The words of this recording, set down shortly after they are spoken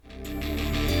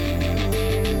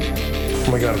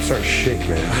Oh my god, I'm starting to shake,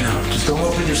 man. I know. Just don't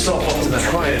open yourself up to them.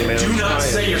 I'm trying, man. Do not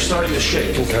say you're starting to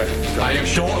shake. Okay.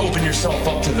 Don't open yourself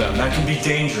up to them. That can be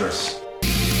dangerous.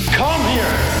 Come here!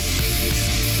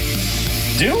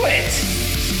 Do it!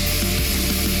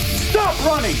 Stop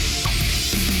running!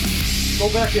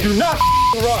 Go back in. Do not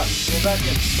run. Go back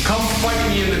in. Come fight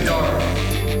me in the dark.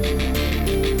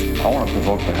 I want to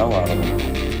provoke the hell out of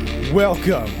them.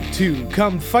 Welcome to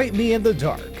Come Fight Me in the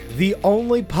Dark, the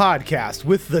only podcast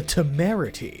with the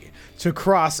temerity to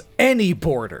cross any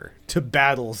border to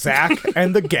battle Zach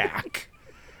and the Gak.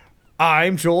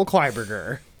 I'm Joel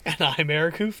Kleinberger. And I'm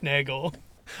Erik Hoofnagel.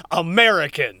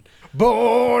 American.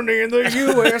 Born in the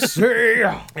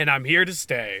USA. And I'm here to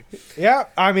stay. Yeah,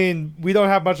 I mean, we don't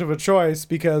have much of a choice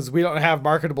because we don't have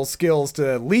marketable skills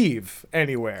to leave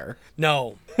anywhere.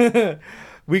 No.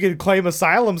 We could claim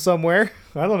asylum somewhere.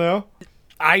 I don't know.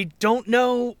 I don't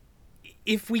know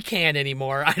if we can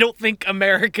anymore. I don't think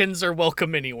Americans are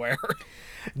welcome anywhere.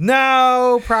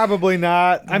 No, probably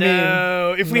not.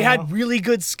 If we had really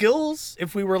good skills,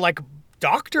 if we were like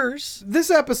doctors. This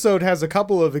episode has a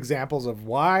couple of examples of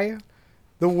why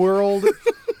the world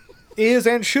is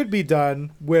and should be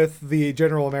done with the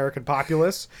general American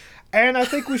populace. And I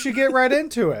think we should get right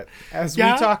into it as we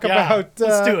talk about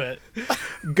let's do it.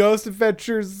 Ghost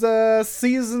Adventures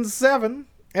Season 7,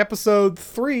 Episode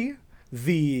 3,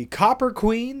 The Copper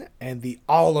Queen and the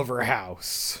Oliver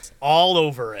House. All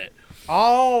over it.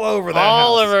 All over that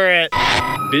All house. over it.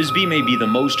 Bisbee may be the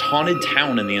most haunted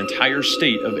town in the entire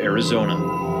state of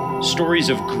Arizona. Stories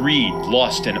of greed,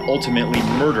 lust, and ultimately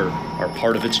murder are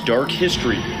part of its dark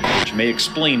history, which may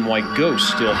explain why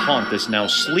ghosts still haunt this now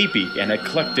sleepy and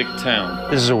eclectic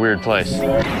town. This is a weird place.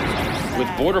 With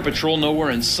Border Patrol nowhere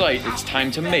in sight, it's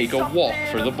time to make a walk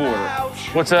for the border.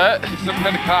 What's that? Some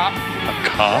kind of cop. A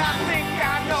cop?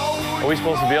 Are we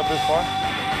supposed to be up this far?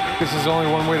 This is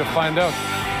only one way to find out.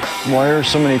 Why are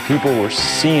so many people we're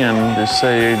seeing just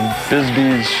say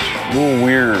Bisbee's a little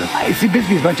weird? I see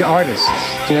Bisbee's a bunch of artists.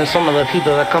 You know, some of the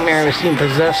people that come here seem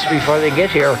possessed before they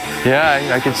get here.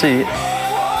 Yeah, I can see.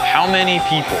 How many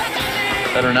people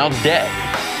that are now dead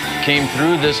came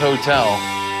through this hotel?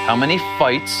 How many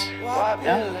fights?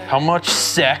 How much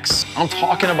sex? I'm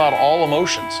talking about all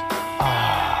emotions.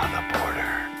 The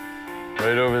border.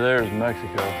 Right over there is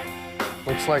Mexico.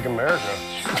 Looks like America,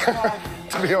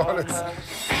 to be honest.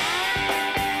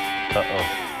 Uh-oh.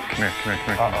 Come here.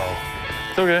 Uh-oh.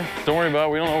 It's okay. Don't worry about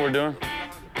it. We don't know what we're doing.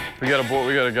 We got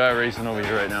a guy racing over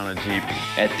here right now in a Jeep.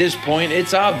 At this point,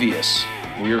 it's obvious.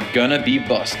 We're gonna be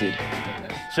busted.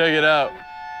 Check it out.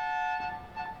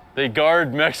 They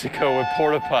guard Mexico with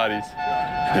porta potties.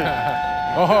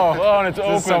 Oh, and it's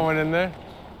open. There's someone in there.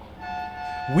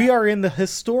 We are in the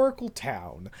historical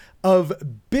town of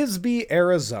Bisbee,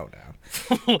 Arizona.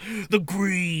 The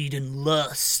greed and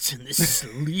lust in this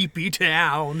sleepy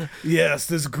town. Yes,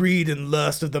 this greed and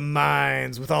lust of the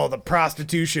mines with all the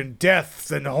prostitution,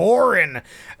 deaths, and whoring.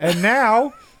 And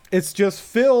now it's just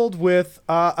filled with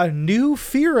a new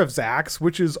fear of Zach's,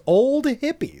 which is old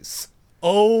hippies.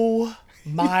 Oh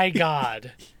my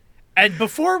God. And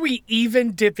before we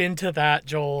even dip into that,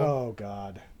 Joel, Oh,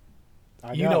 God.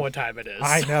 you know what time it is.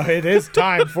 I know. It is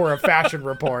time for a fashion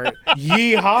report.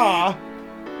 Yeehaw.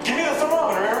 Give me the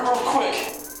thermometer, Aaron, real quick.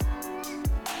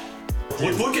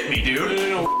 Look at me,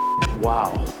 dude.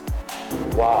 Wow.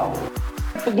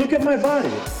 Look at my body.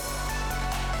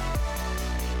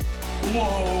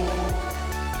 Whoa.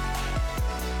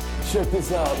 Check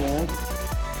this out, man.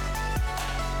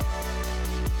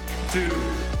 Dude.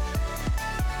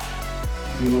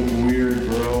 You look weird,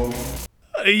 bro.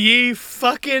 Ye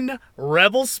fucking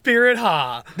rebel spirit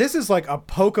ha. This is like a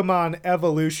Pokemon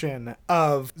evolution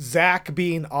of Zach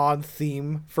being on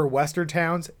theme for Western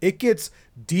towns. It gets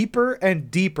deeper and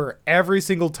deeper every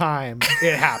single time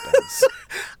it happens.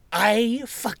 I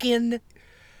fucking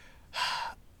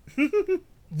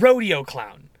rodeo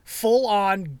clown. Full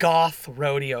on goth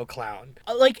rodeo clown.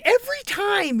 Like every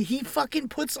time he fucking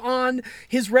puts on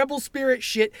his rebel spirit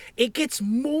shit, it gets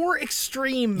more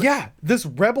extreme. Yeah, this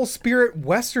Rebel Spirit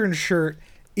Western shirt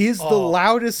is the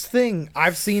loudest thing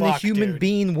I've seen a human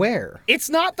being wear. It's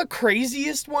not the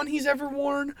craziest one he's ever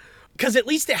worn, because at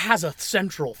least it has a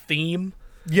central theme.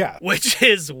 Yeah. Which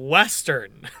is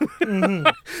Western. Mm-hmm.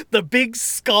 The big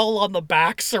skull on the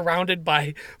back surrounded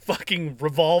by fucking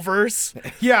revolvers.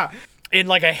 Yeah. In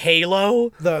like a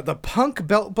halo. The punk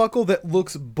belt buckle that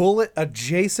looks bullet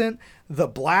adjacent, the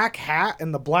black hat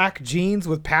and the black jeans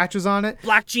with patches on it.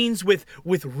 Black jeans with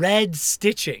red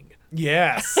stitching.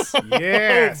 Yes.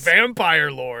 Yes.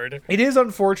 Vampire Lord. It is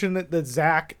unfortunate that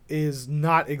Zach is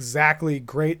not exactly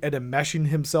great at enmeshing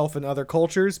himself in other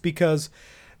cultures because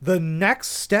The next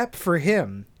step for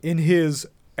him in his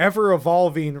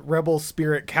ever-evolving rebel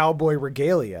spirit cowboy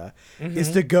regalia is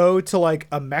to go to like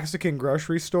a Mexican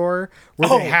grocery store where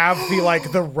they have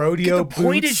the rodeo Get the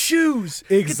pointed boots. shoes.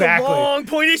 Exactly. Get the long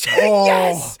pointed shoes. Oh.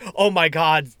 Yes. Oh my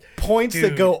God. Points Dude.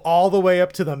 that go all the way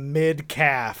up to the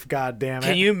mid-calf. God damn it.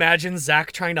 Can you imagine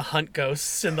Zach trying to hunt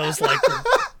ghosts in those like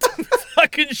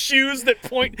fucking shoes that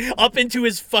point up into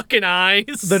his fucking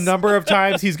eyes? The number of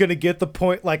times he's going to get the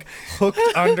point like hooked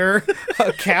under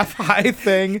a calf-high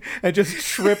thing and just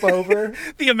trip over.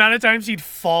 The amount of times he'd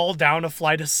fall down a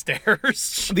flight of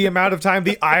stairs. The amount of time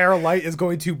the IR light is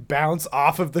going to bounce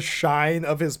off of the shine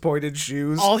of his pointed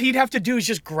shoes. All he'd have to do is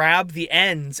just grab the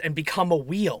ends and become a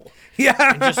wheel. Yeah.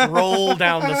 And just roll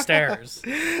down the stairs.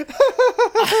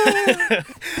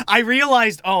 I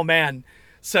realized, oh man.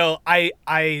 So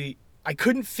I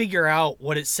couldn't figure out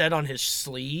what it said on his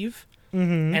sleeve.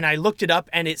 Mm-hmm. And I looked it up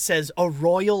and it says a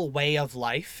royal way of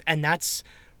life. And that's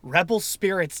Rebel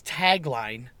Spirit's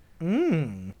tagline.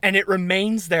 And it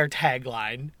remains their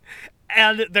tagline.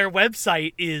 And their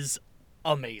website is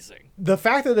amazing. The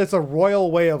fact that it's a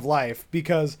royal way of life,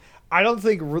 because I don't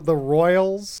think the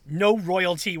royals... No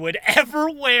royalty would ever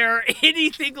wear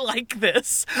anything like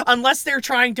this unless they're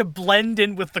trying to blend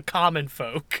in with the common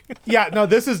folk. Yeah, no,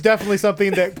 this is definitely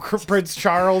something that Prince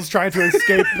Charles trying to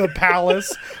escape the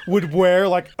palace would wear.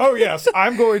 Like, oh yes,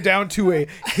 I'm going down to a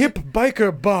hip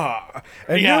biker bar,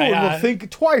 and no one will think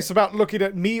twice about looking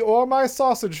at me or my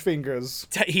sausage fingers.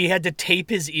 He had to tape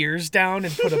his ears down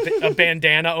and put a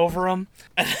bandana over them.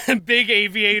 Big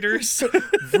aviators.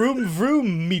 Vroom,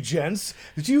 vroom, me gents.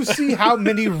 Do you see how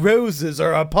many roses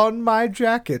are upon my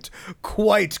jacket?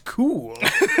 Quite cool.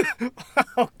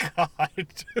 Oh, God.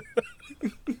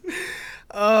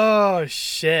 Oh,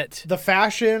 shit. The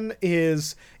fashion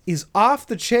is off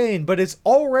the chain, but it's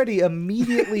already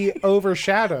immediately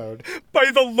overshadowed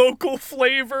by the local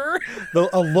flavor.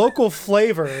 A local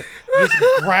flavor just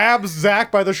grabs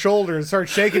Zach by the shoulder and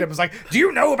starts shaking him. It's like, do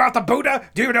you know about the Buddha?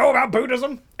 Do you know about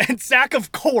Buddhism? And Zach,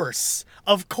 of course,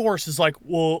 is like,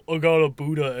 well, I got a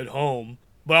Buddha at home.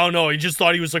 But I don't know, he just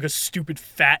thought he was like a stupid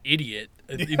fat idiot.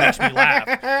 It makes me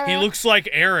laugh. He looks like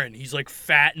Aaron. He's like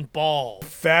fat and bald.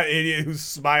 Fat idiot who's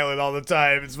smiling all the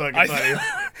time. It's fucking funny.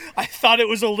 I thought it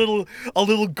was a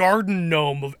little garden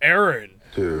gnome of Aaron.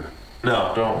 Dude.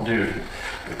 No, don't, dude.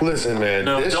 Listen, man.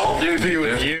 No, this don't do be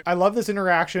with this. you. I love this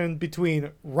interaction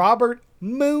between Robert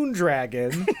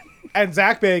Moondragon and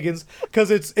Zach Bagans, because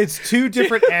it's two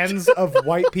different ends of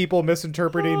white people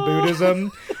misinterpreting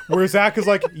Buddhism, where Zach is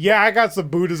like, yeah, I got some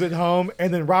Buddhas at home,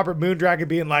 and then Robert Moondragon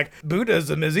being like,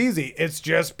 Buddhism is easy, it's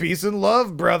just peace and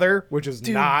love, brother, which is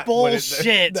dude, not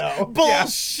bullshit. No.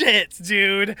 Bullshit, yeah.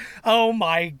 Dude. Oh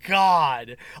my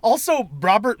God. Also,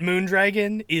 Robert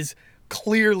Moondragon is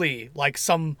clearly like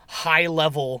some high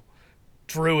level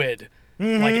druid.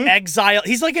 Like exile.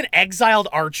 He's like an exiled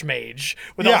archmage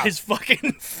with all his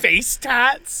fucking face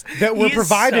tats that were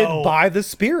provided by the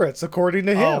spirits, according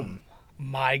to him.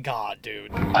 My God,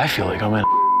 dude. I feel like I'm in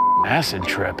acid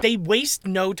trip. They waste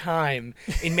no time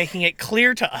in making it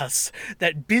clear to us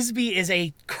that Bisbee is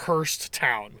a cursed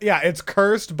town. Yeah, it's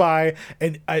cursed by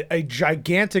a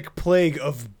gigantic plague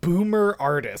of boomer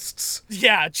artists.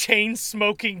 Yeah,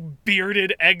 chain-smoking,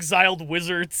 bearded, exiled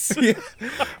wizards. Yeah.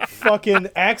 Fucking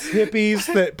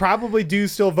ex-hippies that probably do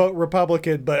still vote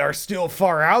Republican, but are still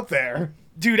far out there.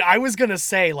 Dude, I was gonna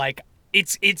say, like,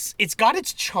 it's got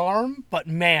its charm, but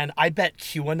man, I bet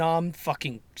QAnon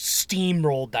fucking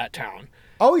steamrolled that town.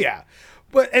 Oh yeah.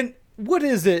 And what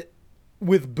is it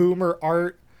with boomer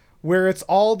art where it's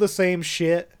all the same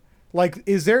shit? Like,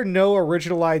 is there no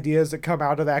original ideas that come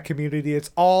out of that community?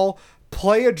 It's all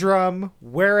play a drum,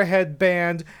 wear a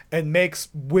headband, and makes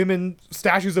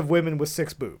statues of women with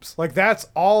 6 boobs. Like, that's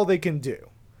all they can do.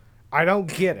 I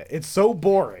don't get it. It's so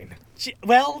boring.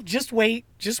 Well, just wait.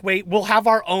 We'll have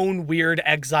our own weird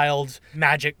exiled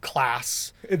magic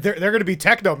class. They're going to be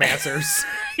technomancers.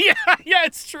 Yeah,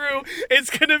 it's true. It's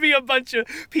going to be a bunch of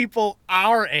people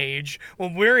our age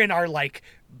when we're in our, like,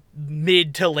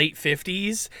 mid to late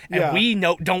 50s, and we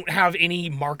don't have any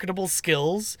marketable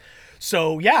skills.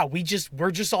 So, yeah,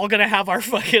 we're just all going to have our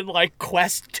fucking, like,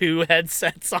 Quest 2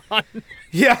 headsets on.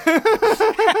 Yeah.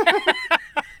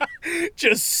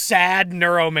 Just sad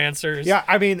neuromancers. Yeah,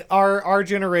 I mean, our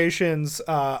generation's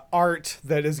art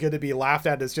that is going to be laughed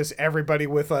at is just everybody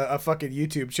with a fucking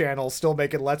YouTube channel still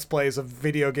making Let's Plays of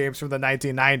video games from the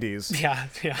 1990s. Yeah.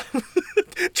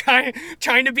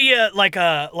 Trying to be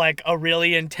a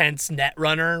really intense net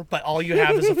runner, but all you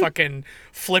have is a fucking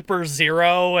Flipper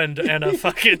Zero and a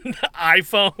fucking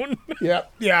iPhone.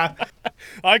 Yeah.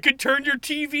 I could turn your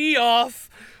TV off.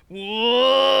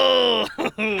 Whoa.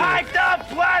 Hide the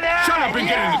planet! Shut up and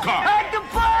get in the car. Hide the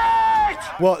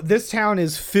planet! Well, this town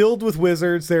is filled with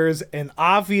wizards. There is an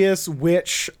obvious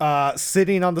witch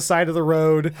sitting on the side of the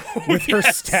road with her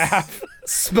staff,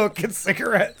 smoking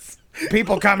cigarettes.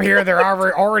 People come here, they're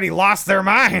already lost their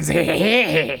minds.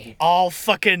 All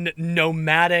fucking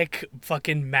nomadic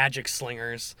fucking magic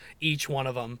slingers, each one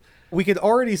of them. We could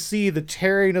already see the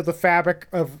tearing of the fabric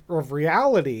of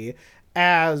reality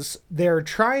as they're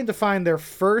trying to find their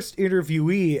first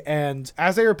interviewee. And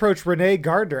as they approach Renee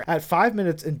Gardner at 5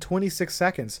 minutes and 26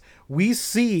 seconds, we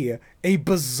see a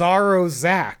bizarro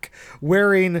Zach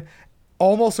wearing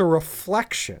almost a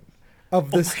reflection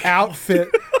of this outfit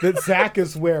that Zach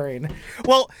is wearing.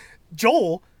 Well,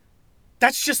 Joel,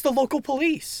 that's just the local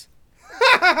police.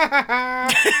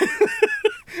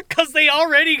 Because they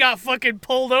already got fucking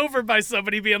pulled over by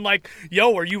somebody being like,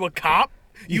 yo, are you a cop?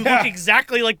 You look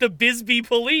exactly like the Bisbee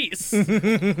police.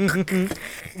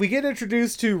 We get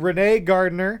introduced to Renee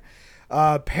Gardner,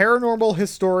 paranormal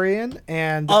historian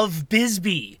and Of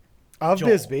Bisbee. of Joel.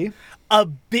 Bisbee.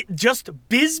 Just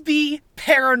Bisbee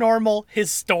paranormal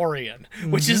historian,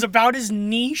 which is about as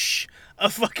niche a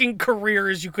fucking career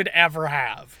as you could ever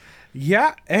have.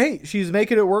 Yeah, hey, she's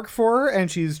making it work for her,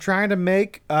 and she's trying to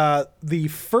make the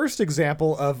first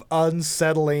example of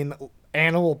unsettling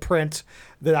animal print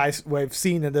that I've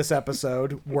seen in this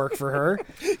episode work for her.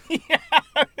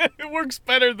 It works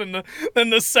better than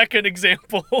the second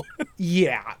example.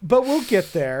 Yeah, but we'll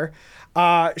get there.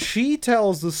 She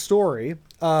tells the story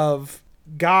of,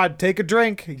 God, take a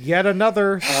drink, yet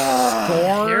another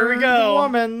scorned Here we go.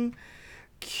 woman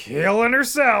killing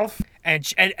herself.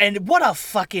 And what a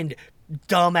fucking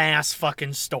dumbass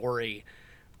fucking story.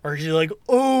 Or she's like,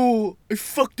 oh, I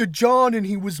fucked a John and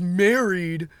he was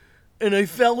married and I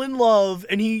fell in love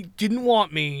and he didn't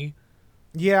want me.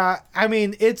 Yeah, I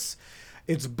mean, it's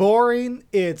boring,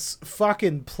 it's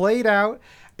fucking played out,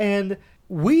 and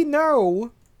we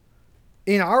know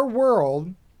in our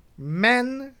world,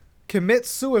 men commit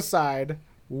suicide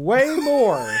way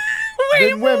more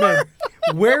than women.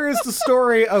 Where is the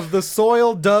story of the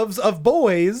soiled doves of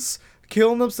boys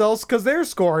killing themselves because they're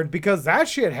scorned? Because that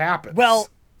shit happens. Well,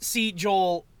 see,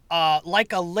 Joel,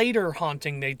 like a later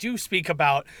haunting, they do speak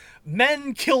about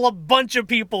men kill a bunch of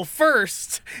people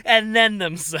first and then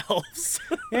themselves.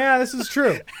 Yeah, this is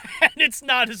true. And it's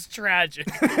not as tragic.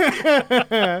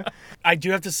 I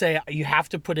do have to say, you have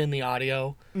to put in the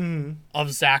audio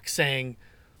of Zach saying,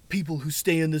 people who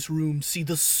stay in this room see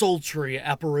the sultry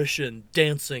apparition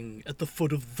dancing at the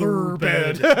foot of their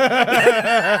bed.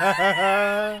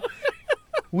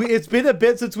 It's been a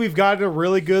bit since we've gotten a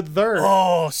really good third.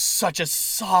 Oh, such a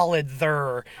solid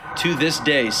third. To this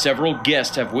day, several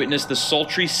guests have witnessed the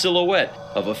sultry silhouette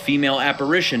of a female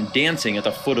apparition dancing at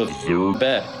the foot of their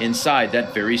bed inside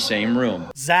that very same room.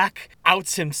 Zach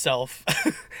outs himself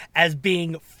as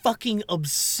being fucking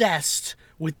obsessed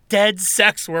with dead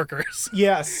sex workers.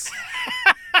 Yes.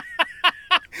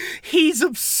 He's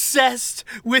obsessed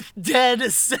with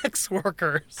dead sex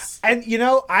workers. And, you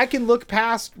know, I can look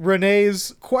past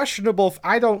Renee's questionable,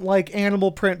 I don't like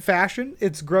animal print fashion.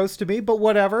 It's gross to me, but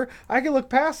whatever. I can look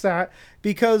past that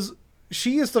because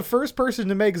she is the first person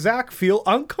to make Zach feel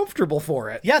uncomfortable for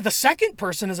it. Yeah, the second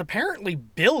person is apparently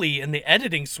Billy in the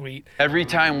editing suite. Every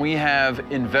time we have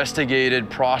investigated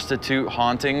prostitute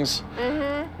hauntings,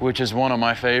 which is one of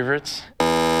my favorites,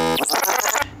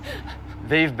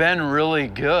 they've been really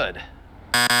good.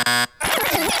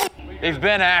 They've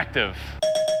been active.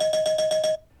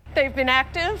 They've been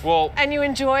active? Well- And you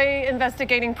enjoy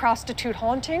investigating prostitute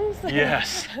hauntings?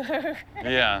 Yes.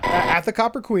 Yeah. At the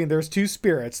Copper Queen, there's two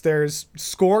spirits. There's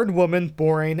scorned woman,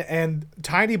 boring, and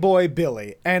tiny boy,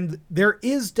 Billy. And there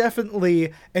is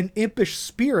definitely an impish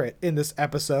spirit in this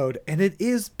episode, and it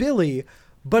is Billy,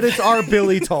 but it's our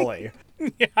Billy Tully.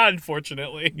 Yeah,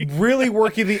 unfortunately. Really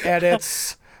working the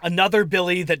edits. Another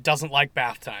Billy that doesn't like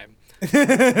bath time.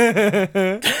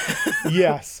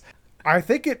 Yes. I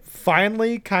think it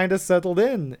finally kind of settled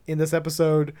in this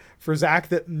episode for Zach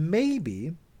that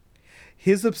maybe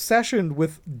his obsession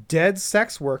with dead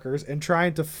sex workers and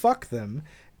trying to fuck them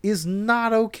is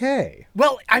not okay.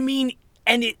 Well, I mean,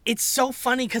 and it's so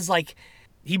funny because, like,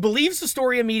 he believes the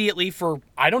story immediately for,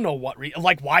 I don't know what reason.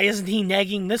 Like, why isn't he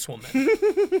nagging this woman?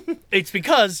 It's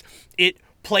because it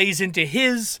plays into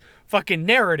his fucking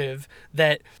narrative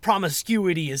that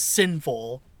promiscuity is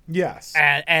sinful. Yes.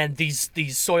 And these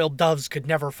soiled doves could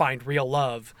never find real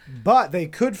love. But they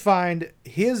could find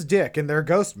his dick in their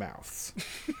ghost mouths.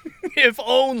 If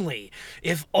only.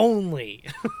 If only.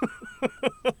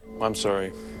 I'm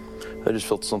sorry. I just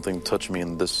felt something touch me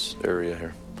in this area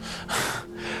here.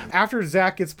 After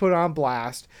Zach gets put on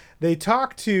blast, They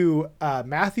talk to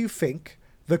Matthew Fink,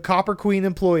 the Copper Queen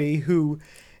employee, who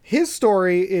his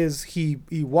story is he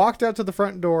walked out to the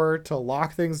front door to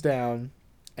lock things down,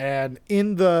 and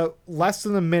in the less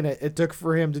than a minute it took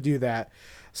for him to do that,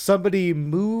 somebody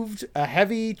moved a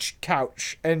heavy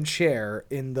couch and chair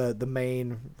in the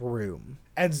main room.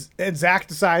 And Zach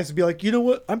decides to be like, you know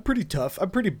what? I'm pretty tough. I'm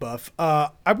pretty buff.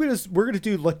 We're gonna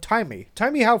do like time me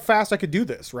how fast I could do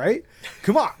this, right?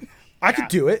 Come on, I could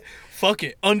do it. Fuck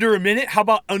it. Under a minute? How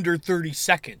about under 30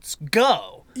 seconds?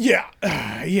 Go. Yeah,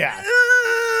 yeah.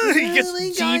 He gets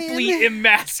deeply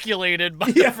emasculated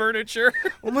by the furniture.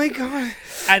 Oh my god.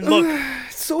 And look,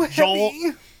 so heavy. Joel,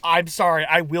 I'm sorry.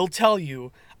 I will tell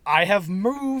you, I have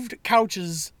moved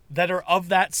couches that are of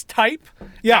that type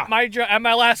at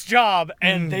my last job,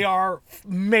 and they are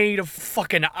made of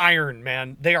fucking iron,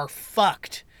 man. They are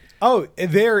fucked. Oh,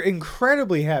 they're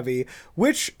incredibly heavy,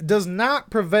 which does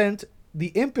not prevent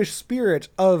the impish spirit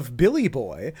of Billy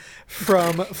Boy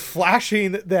from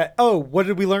flashing that, oh, what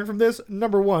did we learn from this?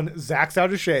 Number one, Zach's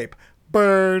out of shape.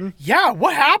 Burn. Yeah,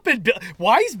 what happened?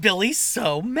 Why is Billy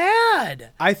so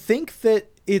mad? I think that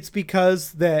it's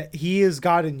because that he has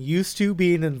gotten used to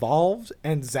being involved,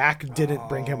 and Zach didn't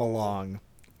bring him along.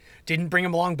 Didn't bring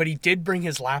him along, but he did bring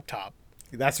his laptop.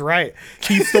 That's right.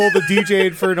 He stole the DJ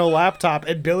Inferno laptop,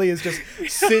 and Billy is just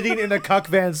sitting in a cuck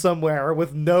van somewhere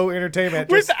with no entertainment.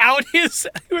 Without his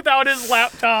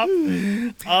laptop.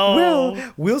 Oh.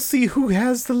 Well, we'll see who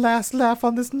has the last laugh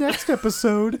on this next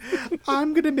episode.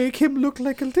 I'm going to make him look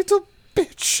like a little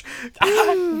bitch.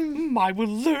 I will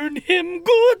learn him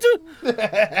good.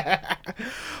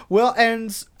 Well,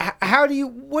 and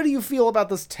what do you feel about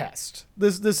this test?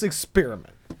 This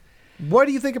experiment? What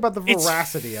do you think about the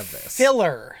veracity of this?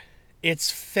 Filler. It's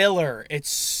filler. It's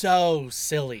so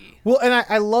silly. Well, and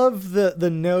I love the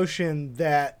notion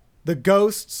that the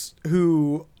ghosts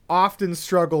who often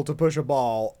struggle to push a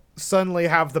ball suddenly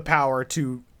have the power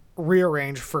to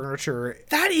rearrange furniture.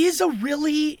 That is a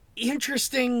really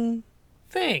interesting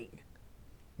thing.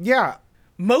 Yeah.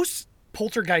 Most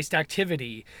poltergeist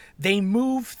activity, they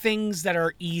move things that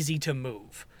are easy to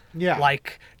move. Yeah.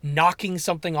 Like knocking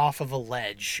something off of a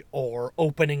ledge or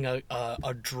opening a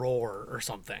drawer or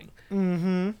something.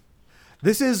 Mm-hmm.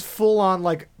 This is full on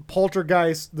like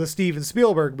Poltergeist, the Steven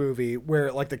Spielberg movie,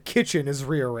 where like the kitchen is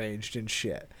rearranged and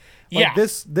shit. Like,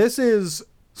 This is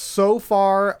so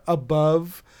far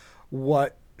above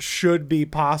what should be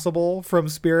possible from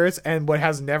spirits and what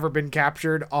has never been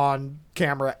captured on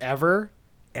camera ever.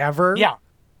 Yeah.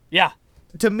 Yeah.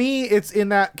 To me, it's in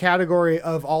that category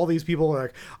of all these people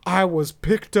like, I was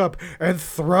picked up and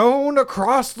thrown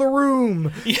across the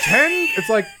room. It's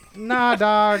like, nah,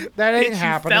 dog, that ain't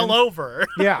happening. You fell over.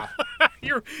 Yeah.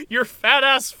 your fat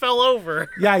ass fell over.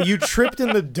 Yeah, you tripped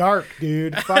in the dark,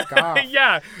 dude. Fuck off.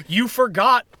 Yeah, you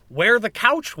forgot where the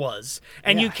couch was.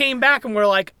 And you came back and were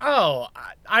like, oh,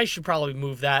 I should probably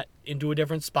move that into a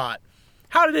different spot.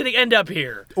 How did it end up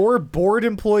here? Or bored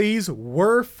employees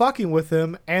were fucking with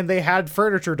him and they had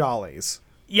furniture dollies.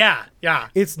 Yeah, yeah.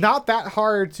 It's not that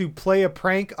hard to play a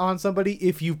prank on somebody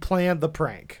if you plan the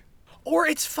prank. Or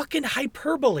it's fucking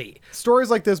hyperbole. Stories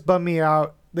like this bum me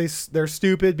out. They're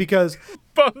stupid because...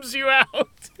 Bums you out.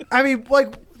 I mean,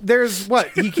 like, there's what?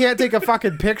 He can't take a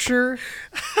fucking picture?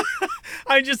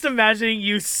 I'm just imagining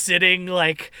you sitting,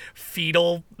 like,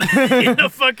 fetal in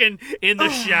the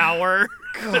shower.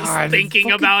 God, just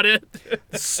thinking about it.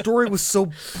 The story was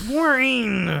so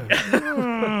boring.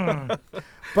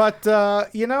 But,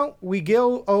 we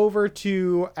go over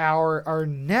to our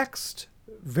next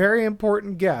very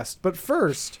important guest. But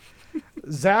first,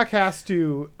 Zach has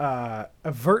to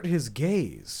avert his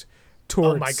gaze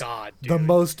towards oh my God, dude. The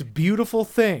most beautiful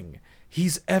thing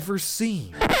he's ever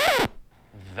seen.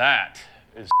 That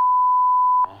is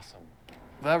awesome.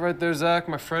 That right there, Zach,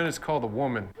 my friend, is called a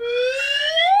woman.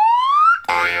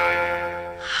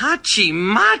 Hachi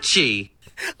machi.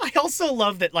 I also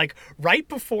love that, like, right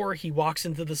before he walks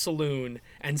into the saloon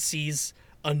and sees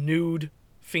a nude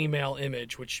female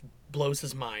image, which blows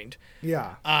his mind.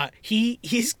 Yeah.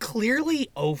 He's clearly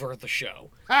over the show.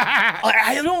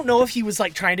 I don't know if he was,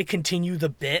 like, trying to continue the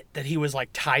bit that he was, like,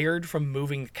 tired from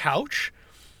moving the couch.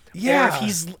 Yeah. Or if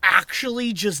he's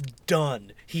actually just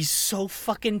done. He's so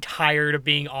fucking tired of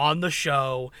being on the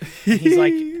show. And he's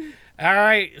like, all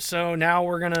right, so now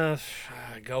we're gonna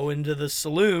go into the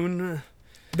saloon.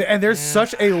 And there's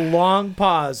such a long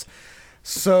pause.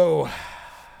 So,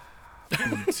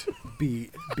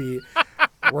 beat.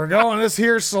 We're going to this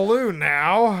here saloon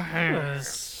now.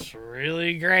 It's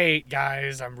really great,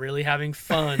 guys. I'm really having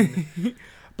fun.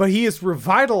 but he is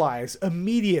revitalized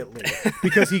immediately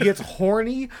because he gets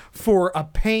horny for a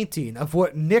painting of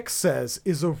what Nick says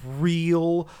is a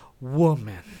real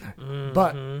woman.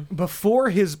 But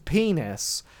before his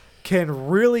penis can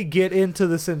really get into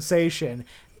the sensation,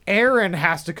 Aaron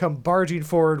has to come barging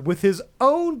forward with his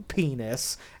own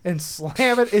penis and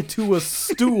slam it into a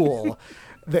stool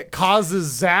that causes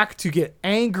Zach to get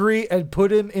angry and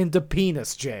put him into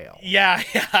penis jail. Yeah.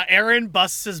 Aaron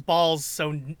busts his balls,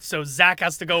 so Zach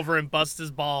has to go over and bust his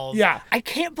balls. Yeah. I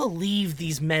can't believe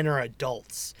these men are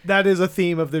adults. That is a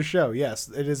theme of this show. Yes,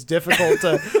 it is difficult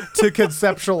to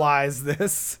conceptualize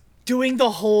this. Doing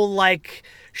the whole, like,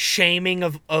 shaming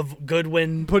of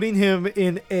Goodwin. Putting him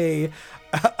in an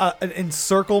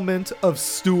encirclement of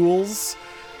stools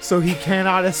so he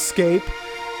cannot escape.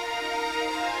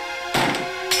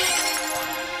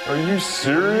 Are you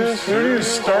serious? Dude, you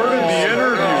started the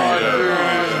interview.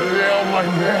 Oh my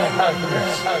God.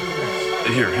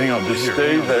 Here, hang on. Just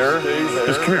stay there.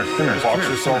 Just come here. Box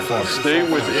yourself up. Stay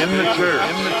within the chair.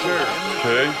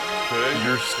 Okay?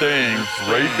 You're staying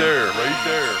right there.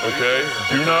 Okay?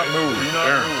 Do not move.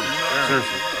 Aaron.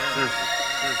 Seriously.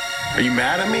 Are you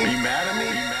mad at me?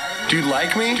 Do you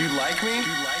like me? Do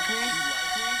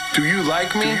you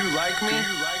like me?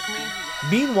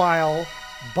 Meanwhile,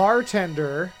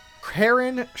 bartender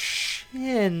Karen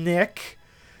Shank.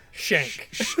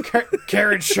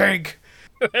 Karen Shank.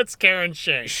 That's Karen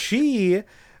Shank. She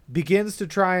begins to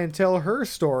try and tell her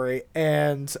story,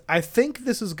 and I think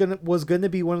this was gonna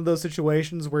be one of those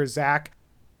situations where Zach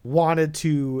wanted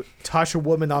to touch a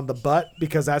woman on the butt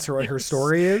because that's what her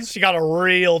story is. She got a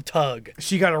real tug.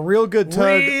 She got a real good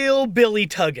tug. Real Billy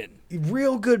tugging.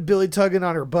 Real good Billy tugging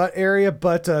on her butt area,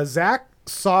 but Zach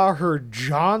saw her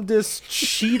jaundiced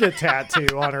cheetah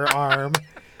tattoo on her arm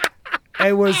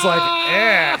and was like,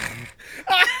 eh.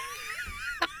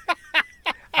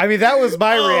 I mean, that was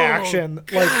my reaction.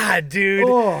 Like, God, dude.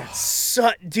 Oh.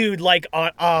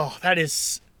 That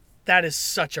is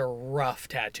such a rough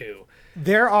tattoo.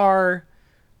 There are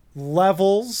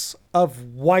levels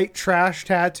of white trash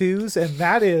tattoos, and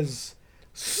that is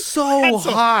so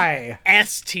high.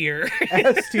 S tier.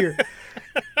 S tier.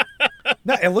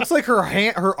 No, it looks like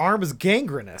her arm is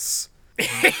gangrenous.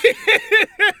 It's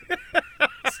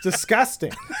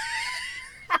disgusting.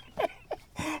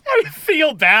 I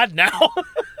feel bad now.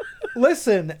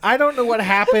 Listen, I don't know what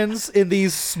happens in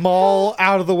these small,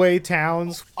 out-of-the-way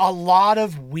towns. A lot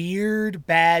of weird,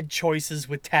 bad choices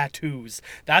with tattoos.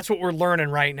 That's what we're learning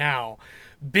right now.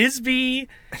 Bisbee,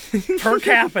 per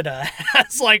capita,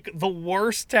 has, like, the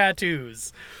worst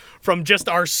tattoos from just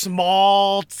our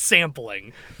small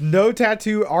sampling. No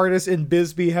tattoo artist in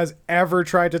Bisbee has ever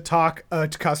tried to talk a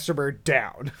customer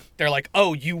down. They're like,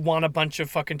 oh, you want a bunch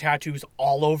of fucking tattoos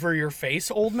all over your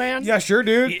face, old man? Yeah, sure,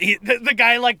 dude. The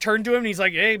guy, like, turned to him and he's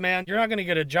like, hey, man, you're not going to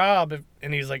get a job.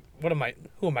 And he's like, who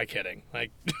am I kidding? Like,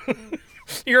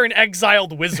 you're an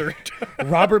exiled wizard.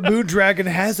 Robert Moondragon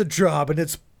has a job, and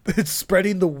it's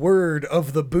spreading the word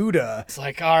of the Buddha. It's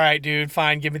like, all right, dude,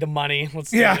 fine, give me the money.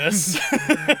 Let's do this.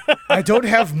 I don't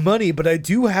have money, but I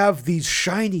do have these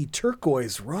shiny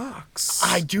turquoise rocks.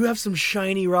 I do have some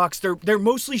shiny rocks. They're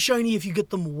mostly shiny if you get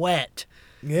them wet.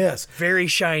 Yes. Very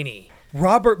shiny.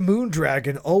 Robert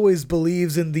Moondragon always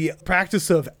believes in the practice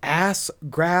of ass,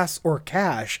 grass, or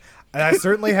cash. And I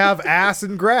certainly have ass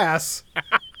and grass.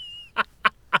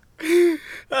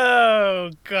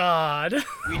 Oh, God.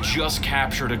 We just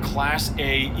captured a Class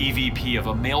A EVP of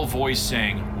a male voice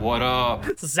saying, "What up?"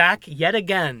 Zach, yet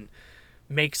again,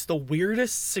 makes the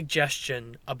weirdest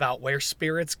suggestion about where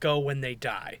spirits go when they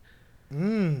die.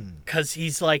 Because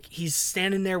he's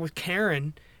standing there with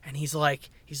Karen, and he's like,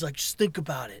 just think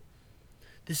about it.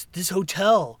 This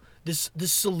hotel, this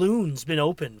saloon's been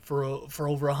open for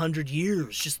over 100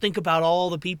 years. Just think about all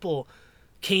the people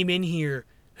came in here,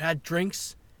 had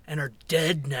drinks, and are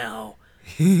dead now.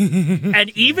 And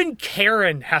even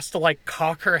Karen has to, like,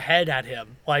 cock her head at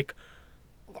him. Like,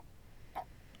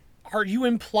 are you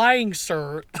implying,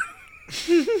 sir,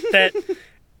 that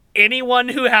anyone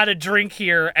who had a drink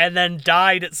here and then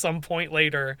died at some point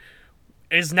later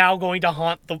is now going to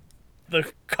haunt the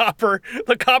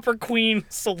Copper Queen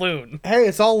Saloon? Hey,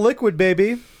 it's all liquid,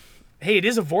 baby. Hey, it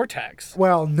is a vortex.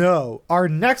 Well, no. Our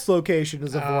next location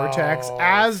is a vortex,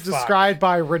 as described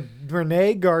by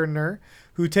Renee Gardner,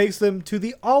 who takes them to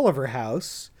the Oliver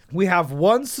house. We have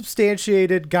one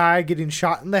substantiated guy getting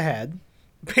shot in the head.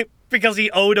 Because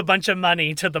he owed a bunch of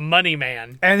money to the money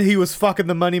man. And he was fucking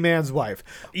the money man's wife.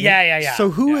 Yeah.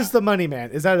 So who is the money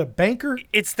man? Is that a banker?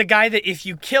 It's the guy that if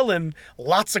you kill him,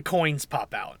 lots of coins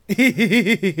pop out.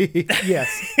 Yes.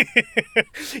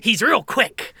 He's real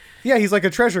quick. Yeah, he's like a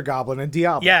treasure goblin in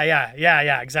Diablo.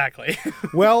 Yeah, exactly.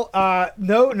 Well,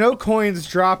 no coins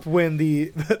dropped when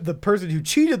the person who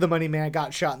cheated the money man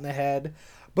got shot in the head,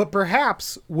 but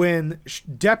perhaps when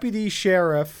Deputy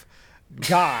Sheriff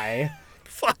Guy...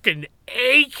 Fucking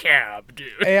A-cab,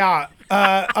 dude. Yeah.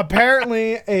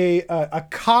 Apparently, a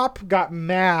cop got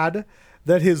mad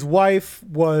that his wife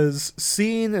was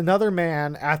seeing another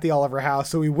man at the Oliver house,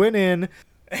 so he went in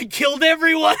and killed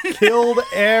everyone. Killed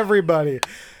everybody.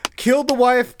 Killed the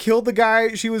wife, killed the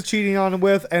guy she was cheating on him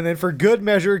with, and then for good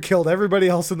measure, killed everybody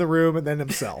else in the room, and then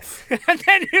himself.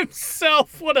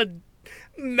 What a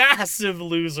massive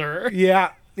loser.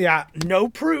 Yeah. No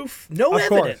proof, no of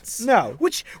evidence. Course. No.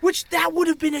 Which that would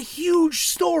have been a huge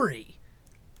story.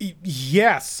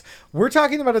 Yes. We're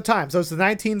talking about a time, so it's the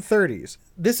 1930s.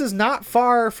 This is not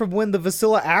far from when the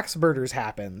Vasilla axe murders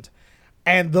happened,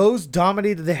 and those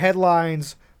dominated the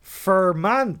headlines for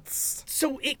months.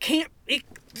 So it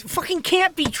fucking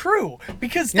can't be true,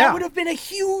 because that would have been a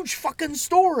huge fucking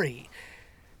story.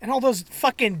 And all those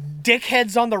fucking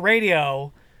dickheads on the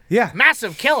radio... Yeah.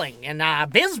 Massive killing in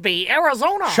Bisbee,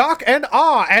 Arizona. Shock and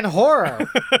awe and horror.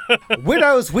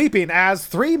 Widows weeping as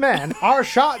 3 men are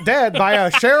shot dead by a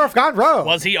sheriff gone rogue.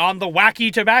 Was he on the wacky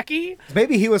tobacco?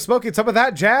 Maybe he was smoking some of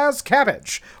that jazz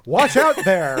cabbage. Watch out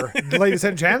there, ladies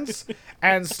and gents,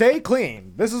 and stay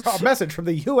clean. This is a message from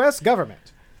the U.S.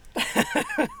 government.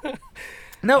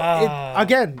 No,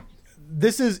 again,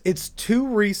 it's too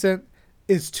recent.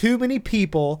 It's too many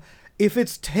people. If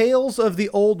it's Tales of the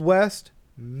Old West...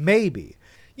 Maybe.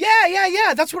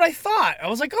 Yeah. That's what I thought. I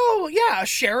was like, oh, yeah, a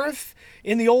sheriff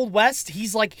in the Old West.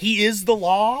 He's like, he is the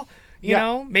law. You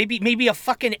know, maybe a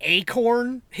fucking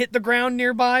acorn hit the ground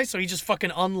nearby, so he just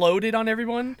fucking unloaded on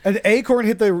everyone. An acorn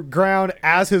hit the ground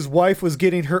as his wife was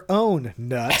getting her own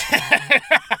nut.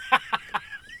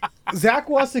 Zach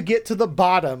wants to get to the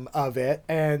bottom of it,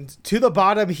 and to the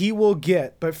bottom he will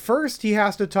get. But first he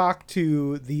has to talk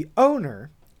to the owner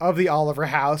of the Oliver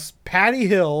house, Patty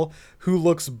Hill, who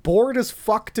looks bored as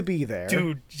fuck to be there.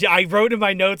 Dude, I wrote in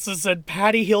my notes and said,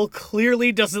 Patty Hill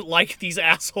clearly doesn't like these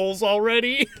assholes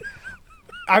already.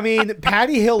 I mean,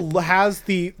 Patty Hill has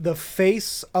the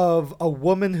face of a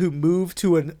woman who moved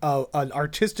to an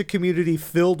artistic community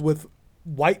filled with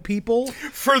white people.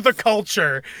 For the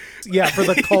culture. Yeah, for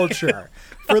the culture.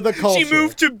 For the culture. She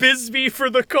moved to Bisbee for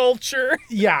the culture.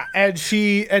 Yeah, and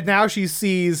now she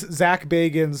sees Zach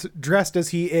Bagans dressed as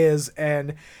he is,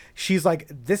 and she's like,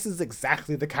 this is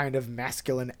exactly the kind of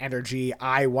masculine energy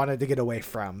I wanted to get away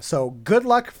from. So good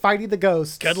luck fighting the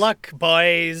ghosts. Good luck,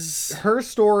 boys. Her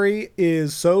story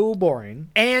is so boring.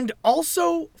 And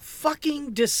also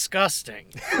fucking disgusting.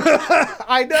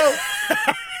 I know.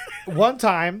 One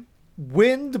time,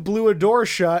 wind blew a door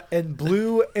shut and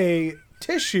blew a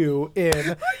tissue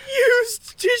in.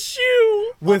 Used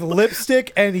tissue with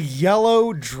lipstick and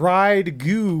yellow dried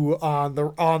goo on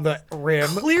the rim.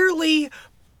 Clearly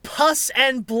pus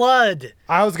and blood.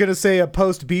 I was gonna say a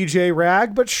post BJ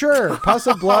rag, but sure, pus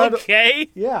and blood.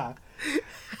 Okay. Yeah.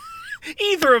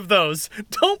 Either of those.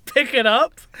 Don't pick it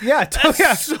up. Yeah.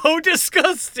 That's so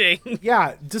disgusting.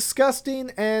 Yeah,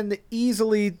 disgusting and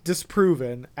easily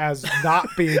disproven as not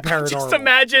being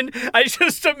paranormal. I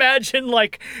just imagine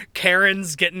like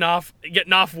Karen's getting off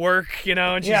work, you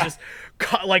know, and she's just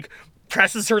like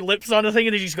presses her lips on the thing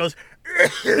and then she just goes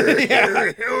and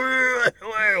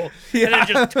then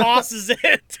just tosses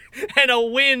it, and a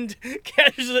wind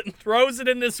catches it and throws it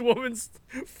in this woman's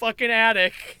fucking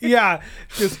attic. Yeah,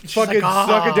 just fucking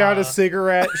sucking down a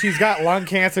cigarette. She's got lung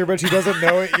cancer, but she doesn't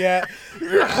know it yet.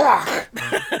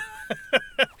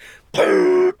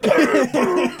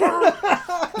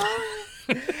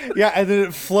 Yeah, and then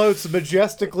it floats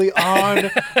majestically on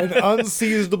an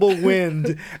unseasonable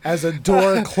wind as a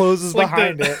door closes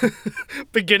behind it.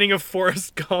 Beginning of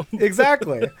Forrest Gump.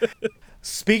 Exactly.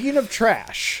 Speaking of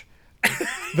trash,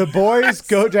 the boys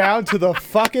go down to the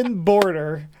fucking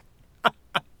border.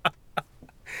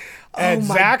 And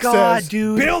Zach says,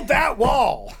 dude, build that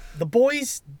wall. The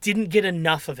boys didn't get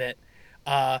enough of it.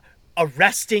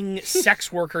 Arresting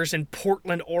sex workers in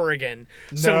Portland, Oregon.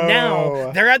 So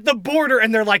now they're at the border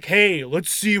and they're like, hey,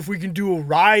 let's see if we can do a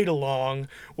ride along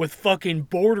with fucking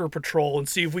Border Patrol and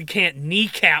see if we can't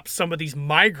kneecap some of these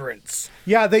migrants.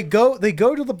 Yeah, they go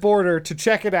to the border to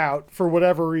check it out for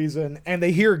whatever reason, and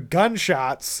they hear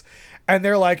gunshots, and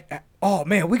they're like, oh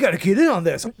man, we got to get in on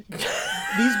this.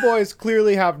 These boys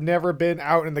clearly have never been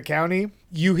out in the county.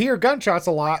 you hear gunshots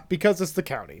a lot because it's the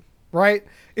county, right?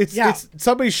 It's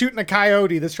somebody shooting a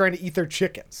coyote that's trying to eat their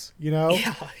chickens, you know?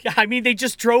 Yeah. I mean, they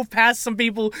just drove past some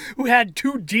people who had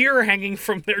 2 deer hanging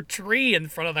from their tree in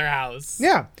front of their house.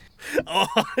 Yeah. Oh,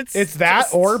 it's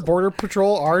that or Border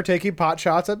Patrol are taking pot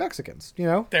shots at Mexicans, you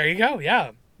know? There you go,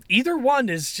 yeah. Either one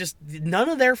is just none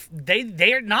of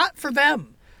they are not for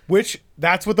them. Which,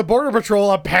 that's what the Border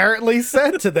Patrol apparently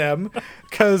said to them.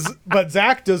 But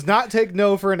Zach does not take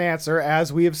no for an answer,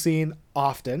 as we have seen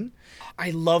often.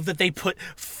 I love that they put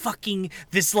fucking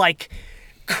this, like,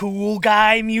 cool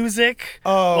guy music.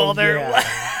 Oh, while they're, yeah.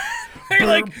 they're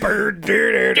like...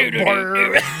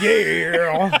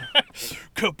 Yeah.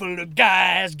 Couple of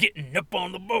guys getting up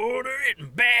on the border,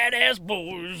 hitting badass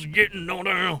boys, getting on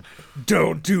down.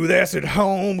 Don't do this at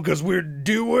home, because we're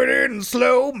doing it in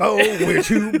slow-mo. We're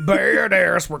too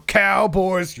badass. We're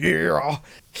cowboys, yeah.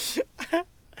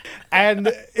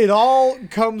 And it all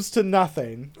comes to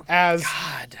nothing as...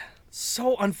 God,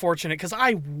 so unfortunate, because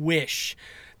I wish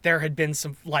there had been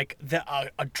some, like,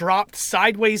 a dropped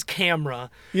sideways camera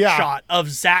shot of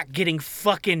Zach getting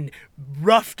fucking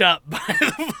roughed up by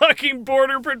the fucking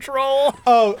Border Patrol.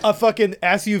 Oh, a fucking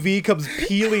SUV comes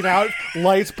peeling out,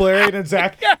 lights blaring, and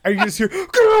Zach, and you just hear,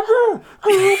 go.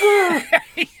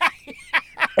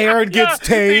 Aaron gets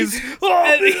tased.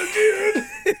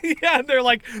 Yeah, they're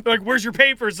like, where's your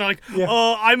papers? They're like,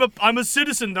 I'm a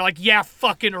citizen. They're like, yeah,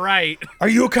 fucking right. Are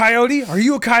you a coyote?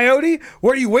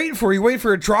 What are you waiting for? Are you waiting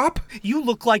for a drop? You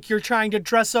look like you're trying to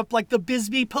dress up like the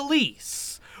Bisbee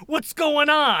police. What's going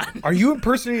on? Are you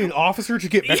impersonating an officer to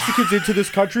get Mexicans into this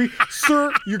country?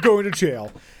 Sir, you're going to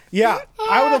jail. Yeah,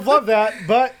 I would have loved that,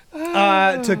 but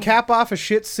to cap off a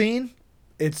shit scene,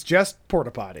 it's just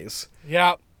porta potties.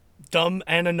 Yeah. Dumb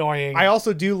and annoying. I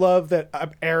also do love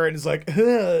that Aaron is like,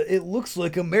 it looks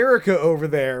like America over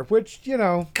there, which, you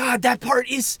know. God, that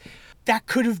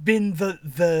could have been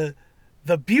the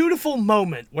beautiful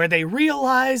moment where they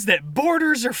realize that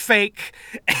borders are fake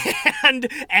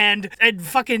and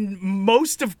fucking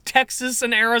most of Texas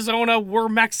and Arizona were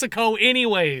Mexico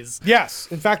anyways. Yes,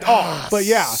 in fact, but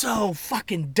yeah. So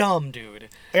fucking dumb, dude.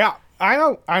 Yeah. I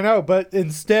know, but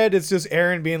instead it's just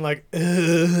Aaron being like,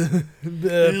 it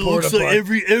looks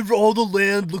like all the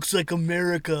land looks like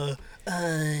America.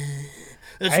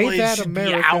 That's why it should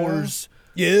be ours.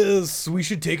 Yes, we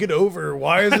should take it over.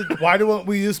 Why don't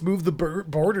we just move the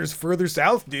borders further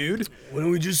south, dude? Why don't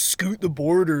we just scoot the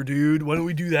border, dude? Why don't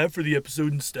we do that for the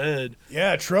episode instead?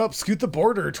 Yeah, Trump, scoot the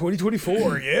border,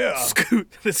 2024, yeah.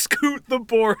 Scoot the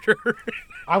border.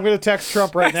 I'm going to text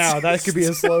Trump right now. That could be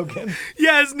his slogan.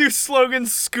 Yeah, his new slogan,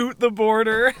 scoot the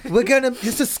border. We're going to,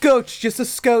 just a scotch, just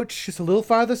a little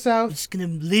farther south. Just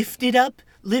going to lift it up,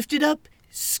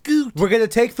 scoot. We're going to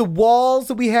take the walls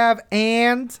that we have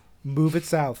and move it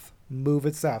south.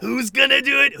 Who's going to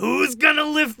do it? Who's going to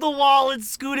lift the wall and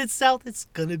scoot it south? It's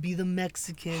going to be the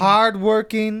Mexican.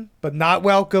 Hardworking, but not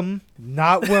welcome.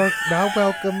 Not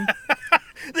welcome.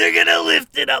 They're going to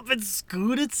lift it up and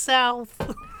scoot it south.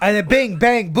 And then bing,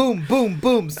 bang, boom, boom,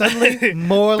 boom. Suddenly,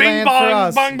 more land for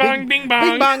us. Bing, bong, bing, bong.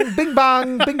 Bing, bong, bing,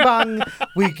 bong, bing, bong.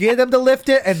 We get them to lift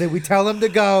it, and then we tell them to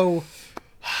go.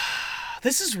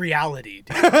 This is reality,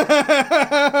 dude.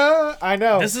 I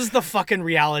know. This is the fucking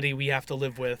reality we have to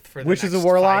live with for the Witches next and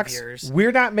Warlocks. 5 years.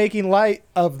 We're not making light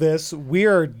of this. We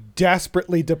are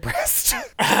desperately depressed.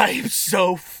 I'm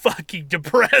so fucking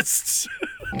depressed.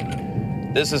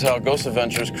 This is how Ghost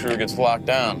Adventures crew gets locked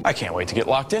down. I can't wait to get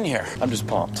locked in here. I'm just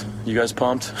pumped. You guys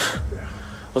pumped?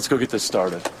 Let's go get this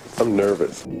started. I'm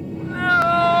nervous.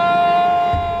 No!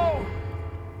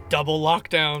 Double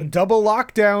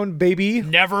lockdown, baby.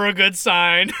 Never a good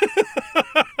sign.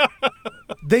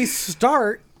 They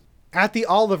start at the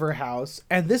Oliver house,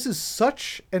 and this is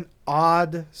such an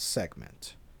odd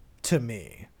segment to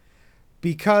me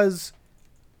because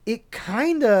it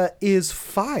kind of is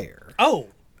fire. Oh.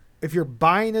 If you're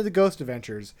buying into Ghost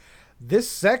Adventures, this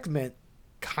segment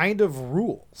kind of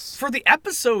rules. For the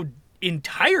episode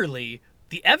entirely,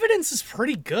 the evidence is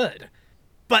pretty good.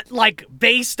 But, like,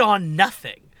 based on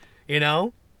nothing, you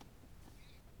know?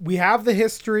 We have the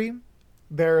history.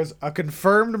 There's a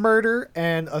confirmed murder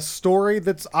and a story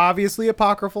that's obviously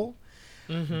apocryphal.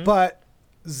 Mm-hmm. But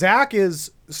Zach is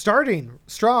starting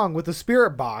strong with the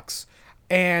spirit box,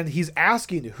 and he's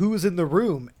asking who's in the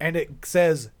room, and it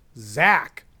says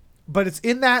Zach. But it's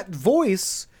in that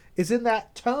voice, it's in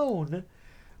that tone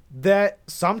that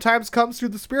sometimes comes through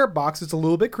the spirit box. It's a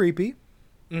little bit creepy.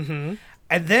 Mm-hmm.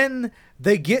 And then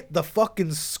they get the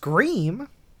fucking scream.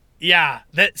 Yeah,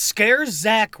 that scares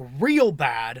Zach real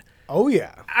bad. Oh,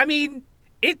 yeah. I mean,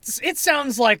 it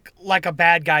sounds like a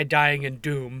bad guy dying in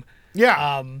Doom.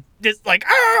 Yeah. just like,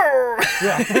 oh,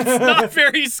 it's not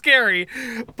very scary,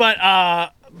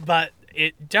 but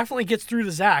it definitely gets through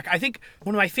to Zach. I think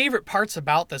one of my favorite parts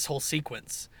about this whole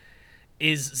sequence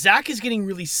is Zach is getting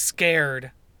really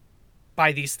scared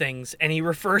by these things, and he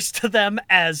refers to them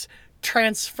as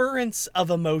transference of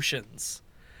emotions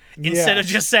instead of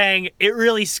just saying, it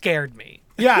really scared me.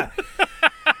 Yeah.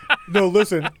 No,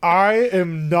 listen, I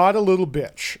am not a little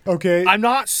bitch, okay? I'm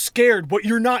not scared. What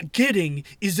you're not getting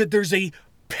is that there's a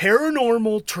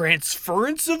paranormal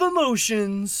transference of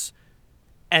emotions,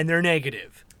 and they're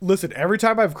negative. Listen, every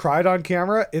time I've cried on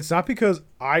camera, it's not because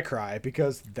I cry,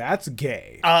 because that's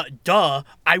gay. Duh.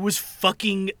 I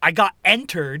got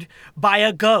entered by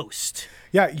a ghost.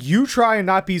 Yeah, you try and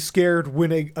not be scared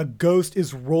when a ghost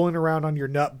is rolling around on your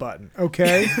nut button,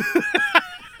 okay?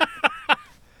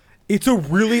 It's a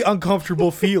really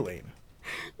uncomfortable feeling.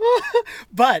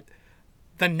 But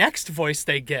the next voice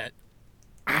they get,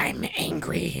 I'm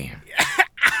angry.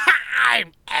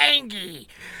 I'm angry.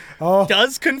 Oh.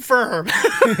 Does confirm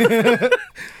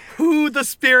who the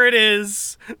spirit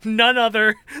is, none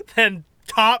other than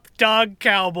top dog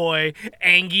cowboy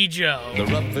Angie Joe. The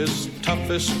roughest,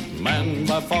 toughest man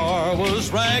by far was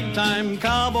ragtime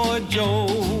cowboy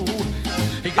Joe.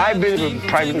 I've been a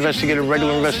private investigator,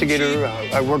 regular investigator.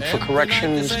 I worked for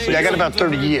corrections. I got about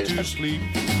 30 years.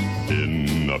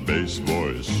 In a bass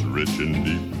voice, rich and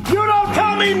deep. You don't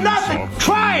tell me nothing.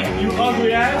 Try it. You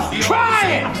ugly ass. Try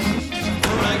it.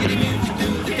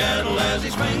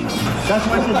 That's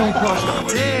why you don't trust him.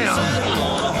 Damn.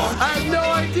 I had no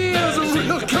idea it was a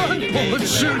real gun bullet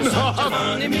shooting off. I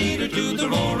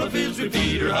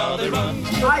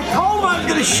told him I was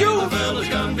gonna shoot.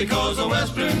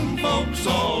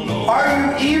 Are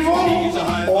you evil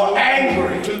or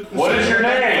angry? What is your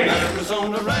name?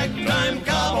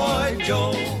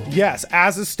 Yes,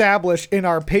 as established in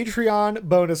our Patreon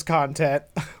bonus content,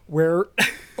 where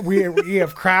we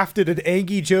have crafted an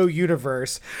Angie Joe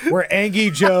universe, where Angie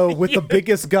Joe with the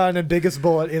biggest gun and biggest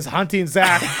bullet is hunting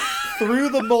Zach through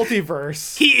the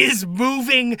multiverse. He is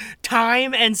moving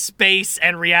time and space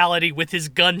and reality with his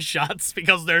gunshots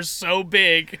because they're so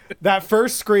big. That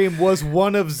first scream was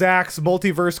one of Zach's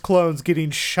multiverse clones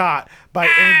getting shot by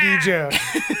Angie Joe.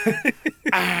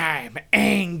 I'm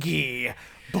Angie.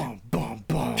 Boom, boom,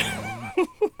 boom.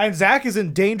 And Zach is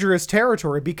in dangerous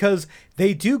territory because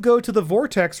they do go to the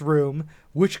vortex room,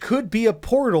 which could be a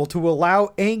portal to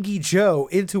allow Angie Joe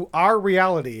into our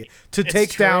reality to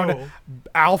take down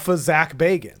Alpha Zach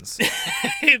Bagans.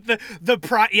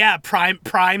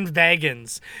 Primed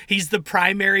Bagans. He's the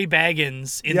primary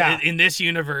Bagans in this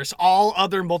universe. All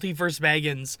other multiverse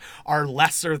Bagans are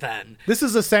lesser than. This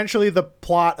is essentially the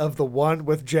plot of the one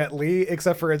with Jet Li,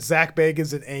 except for it's Zach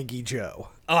Bagans and Angie Joe.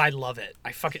 Oh, I love it.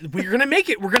 We're gonna make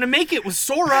it. We're gonna make it with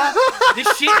Sora. This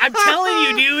shit, I'm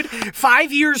telling you, dude.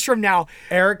 5 years from now.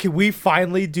 Eric, can we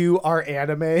finally do our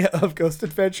anime of Ghost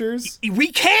Adventures?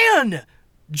 We can!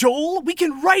 Joel, we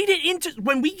can write it into...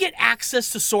 When we get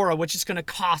access to Sora, which is gonna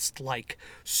cost, like,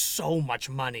 so much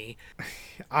money.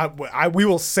 We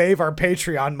will save our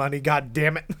Patreon money, god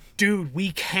damn it. Dude,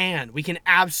 we can. We can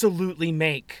absolutely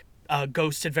make a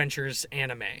Ghost Adventures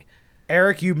anime.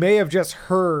 Eric, you may have just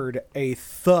heard a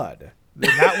thud.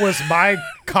 And that was my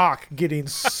cock getting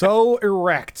so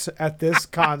erect at this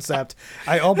concept,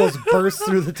 I almost burst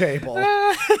through the table.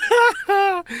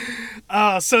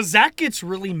 So Zach gets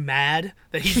really mad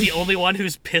that he's the only one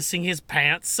who's pissing his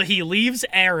pants, so he leaves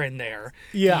Aaron there.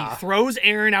 Yeah. He throws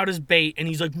Aaron out as bait, and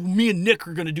he's like, me and Nick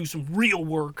are going to do some real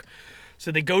work.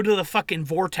 So they go to the fucking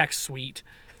vortex suite.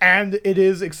 And it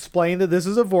is explained that this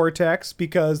is a vortex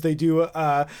because they do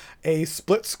a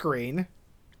split screen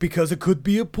because it could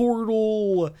be a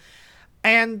portal.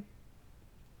 And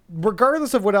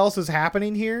regardless of what else is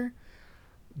happening here,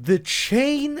 the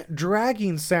chain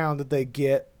dragging sound that they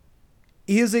get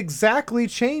is exactly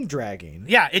chain dragging.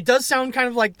 Yeah, it does sound kind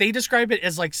of like, they describe it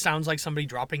as like, sounds like somebody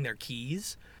dropping their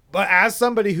keys. But as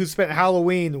somebody who spent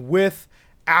Halloween with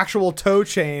actual toe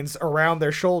chains around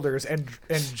their shoulders and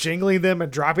jingling them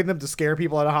and dropping them to scare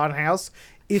people at a haunted house,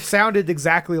 it sounded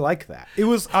exactly like that. It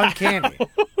was uncanny.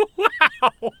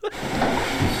 Wow.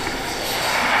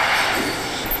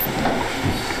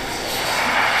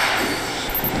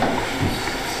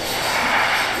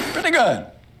 Pretty good.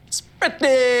 It's pretty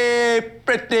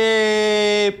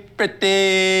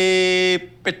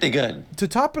good. To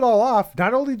top it all off,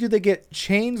 not only do they get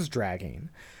chains dragging,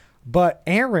 but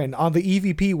Aaron on the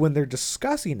EVP, when they're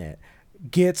discussing it,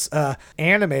 gets a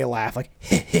anime laugh like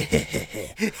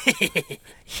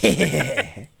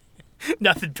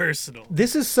Nothing personal.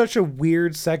 This is such a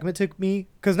weird segment to me,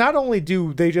 because not only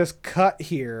do they just cut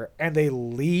here and they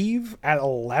leave at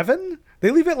 11,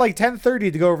 they leave at like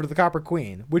 10:30 to go over to the Copper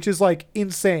Queen, which is like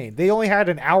insane. They only had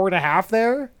an hour and a half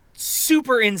there.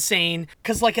 Super insane,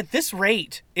 because like at this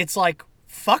rate, it's like,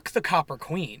 fuck the Copper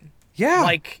Queen. Yeah.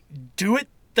 Like, do it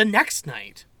the next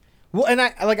night. Well, and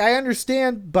I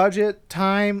understand budget,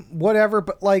 time, whatever,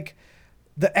 but like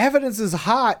the evidence is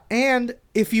hot, and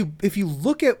if you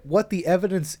look at what the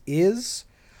evidence is,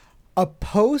 a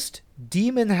post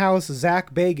Demon House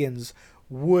Zach Bagans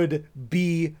would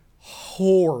be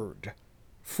whored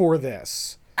for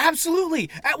this. Absolutely.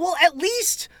 Well, at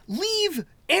least leave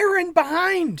Aaron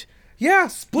behind. Yeah,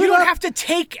 split up. You don't have to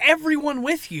take everyone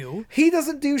with you. He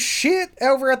doesn't do shit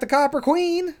over at the Copper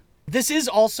Queen. This is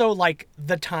also like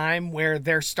the time where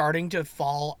they're starting to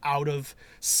fall out of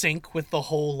sync with the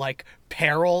whole like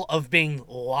peril of being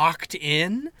locked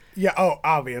in. Yeah, oh,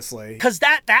 obviously. Because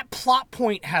that plot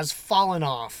point has fallen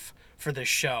off for this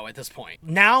show at this point.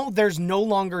 Now there's no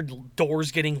longer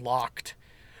doors getting locked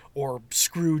or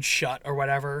screwed shut or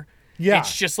whatever. Yeah.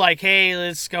 It's just like, hey,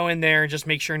 let's go in there and just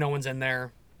make sure no one's in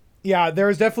there. Yeah, there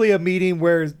was definitely a meeting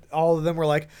where all of them were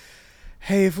like,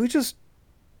 hey, if we just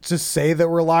say that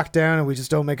we're locked down and we just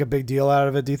don't make a big deal out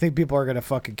of it, do you think people are going to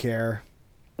fucking care?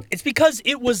 It's because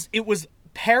it was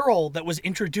peril that was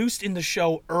introduced in the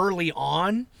show early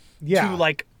on to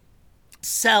like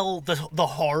sell the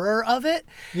horror of it.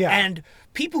 Yeah. And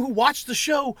people who watch the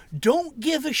show don't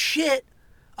give a shit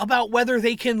about whether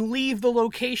they can leave the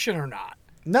location or not.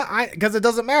 No, because it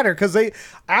doesn't matter, because they,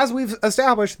 as we've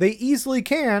established, they easily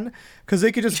can, because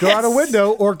they could just go out a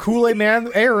window or Kool-Aid Man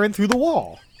Aaron through the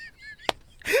wall.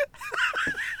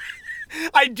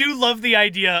 I do love the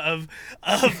idea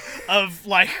of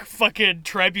like fucking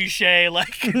trebuchet,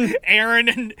 like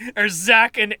Aaron or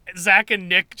Zach and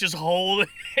Nick just hold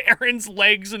Aaron's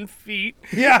legs and feet,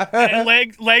 and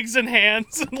legs and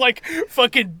hands, and like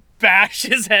fucking bash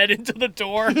his head into the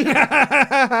door.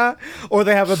 Or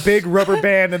they have a big rubber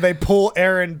band and they pull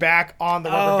Aaron back on the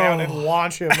rubber band and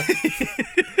launch him.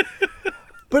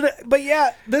 But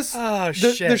yeah,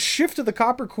 the shift of the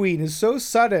Copper Queen is so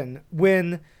sudden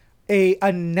when a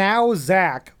now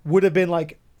Zach would have been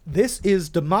like, this is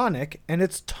demonic and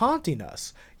it's taunting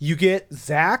us. You get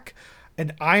Zach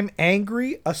and I'm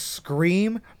angry, a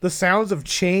scream, the sounds of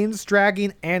chains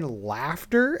dragging and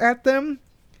laughter at them.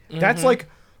 Mm-hmm. That's like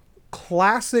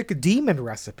classic demon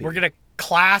recipe. We're gonna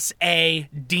class A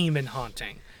demon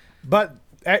haunting. But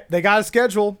they got a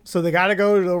schedule, so they got to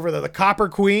go over to the Copper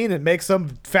Queen and make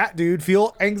some fat dude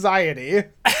feel anxiety.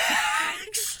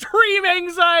 Extreme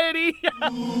anxiety.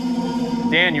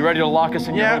 Dan, you ready to lock us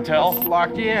in your hotel?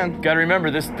 Locked you in. Got to remember,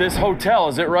 this hotel,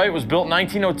 is it right? Was built in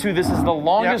 1902. This is the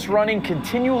longest running,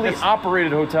 continually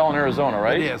operated hotel in Arizona,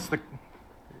 right? It is.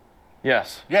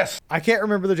 Yes. Yes. I can't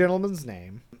remember the gentleman's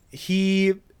name.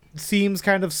 He seems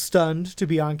kind of stunned to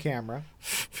be on camera.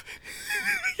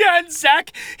 Yeah, and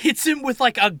Zach hits him with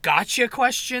like a gotcha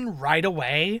question right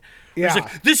away. Yeah. He's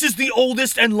like, this is the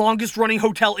oldest and longest running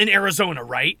hotel in Arizona,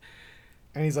 right?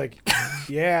 And he's like,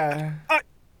 yeah.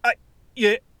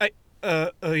 Yeah.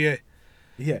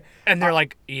 Yeah. And they're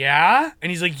like, yeah?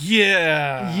 And he's like,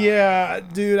 yeah. Yeah,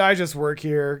 dude, I just work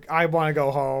here. I want to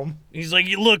go home. He's like,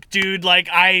 look, dude, like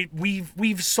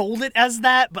we've sold it as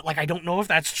that, but like I don't know if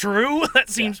that's true. That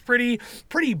seems pretty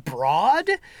broad,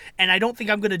 and I don't think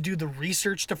I'm gonna do the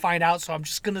research to find out. So I'm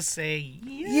just gonna say,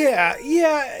 yeah.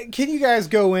 Can you guys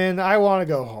go in? I want to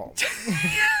go home.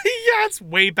 Yeah, it's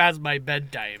way past my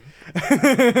bedtime.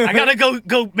 I gotta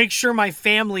go make sure my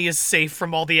family is safe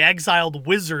from all the exiled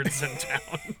wizards in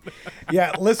town.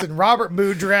 Yeah, listen, Robert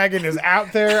Moondragon is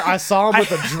out there. I saw him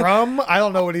with a drum. I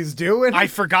don't know what he's doing. I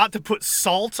forgot to put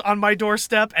salt on my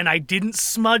doorstep, and I didn't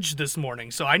smudge this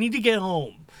morning, so I need to get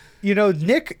home. You know,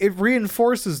 Nick, it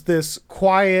reinforces this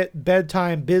quiet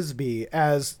bedtime Bisbee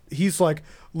as he's like,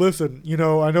 listen, you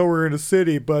know, I know we're in a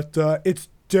city, but it's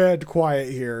dead quiet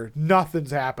here.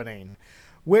 Nothing's happening.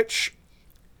 Which,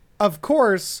 of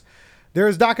course, there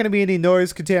is not going to be any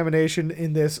noise contamination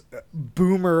in this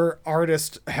boomer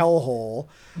artist hellhole.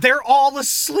 They're all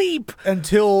asleep.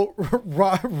 Until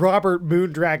Robert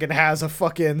Moondragon has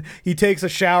he takes a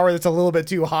shower that's a little bit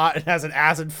too hot and has an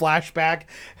acid flashback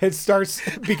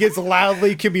and begins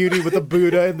loudly communing with a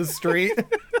Buddha in the street.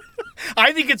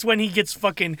 I think it's when he gets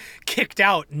fucking kicked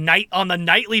out on the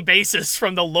nightly basis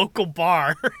from the local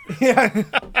bar. Yeah.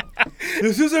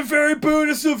 This isn't very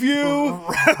Buddhist of you.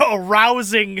 a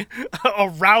rousing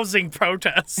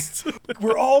protest.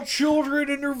 We're all children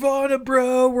in Nirvana,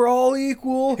 bro. We're all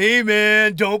equal. Hey,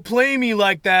 man, don't play me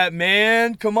like that,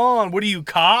 man. Come on. What are you,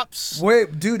 cops?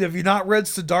 Wait, dude, have you not read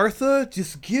Siddhartha?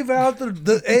 Just give out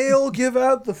the ale, give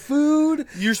out the food.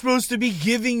 You're supposed to be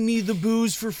giving me the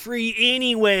booze for free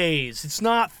anyways. It's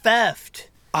not theft.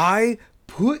 I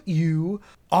put you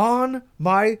on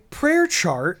my prayer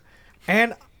chart,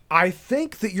 and I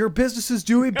think that your business is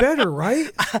doing better, right?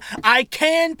 I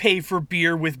can pay for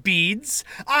beer with beads.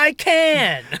 I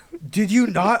can. Did you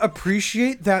not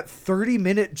appreciate that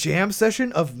 30-minute jam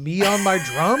session of me on my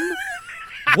drum?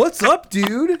 What's up,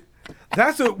 dude?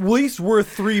 That's at least worth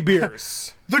 3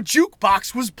 beers. The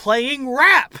jukebox was playing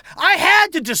rap. I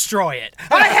had to destroy it.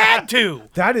 I had to.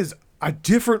 That is a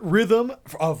different rhythm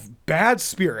of bad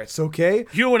spirits, okay?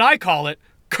 You and I call it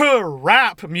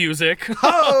rap music.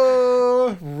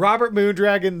 Oh, Robert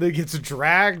Moondragon that gets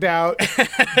dragged out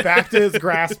back to his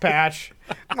grass patch.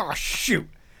 Oh, shoot.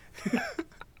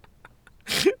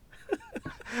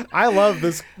 I love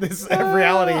this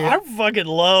reality. I fucking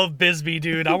love Bisbee,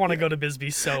 dude. I want to go to Bisbee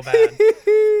so bad.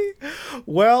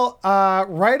 Well,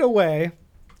 right away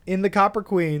in the Copper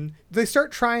Queen, they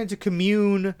start trying to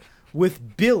commune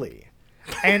with Billy.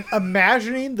 And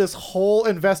this whole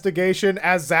investigation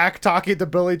as Zach talking to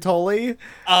Billy Tully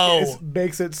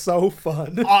makes it so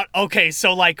fun. Okay,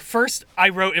 so like first I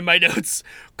wrote in my notes,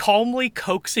 calmly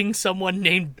coaxing someone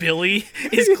named Billy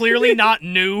is clearly not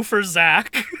new for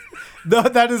Zach. No,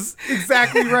 that is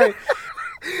exactly right.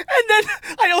 And then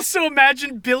I also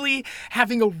imagine Billy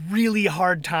having a really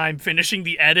hard time finishing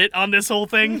the edit on this whole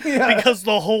thing because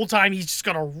the whole time he's just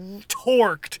got a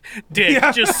torqued dick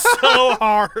just so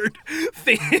hard.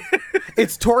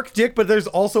 It's torqued dick, but there's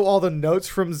also all the notes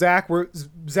from Zach where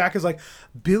Zach is like,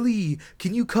 Billy,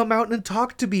 can you come out and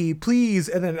talk to me, please?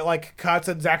 And then it like cuts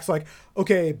and Zach's like,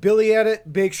 okay, Billy edit,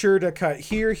 make sure to cut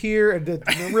here, and to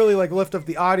really like lift up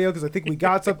the audio because I think we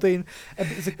got something. And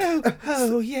he's like,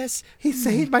 oh yes, he's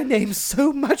saying my name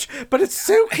so much, but it's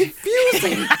so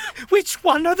confusing. Which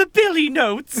one are the Billy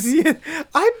notes? Yeah,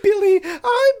 I'm Billy.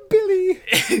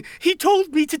 He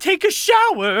told me to take a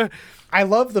shower. I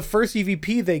love the first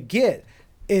EVP they get.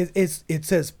 It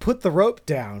says, put the rope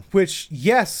down, which,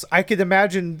 yes, I could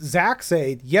imagine Zach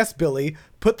saying, yes, Billy,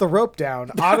 put the rope down.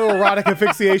 Autoerotic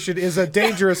asphyxiation is a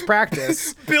dangerous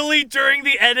practice. Billy, during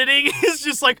the editing, is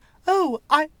just like,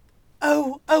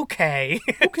 okay.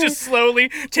 Just slowly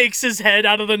takes his head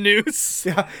out of the noose.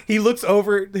 Yeah, he looks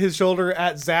over his shoulder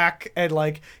at Zach and,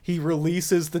 like, he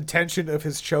releases the tension of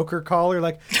his choker collar.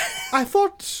 Like, I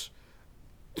thought...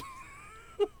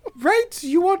 Right?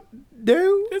 You want...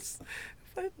 No?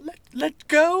 Let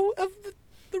go of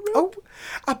the rope.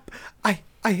 Oh, I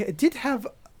did have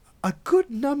a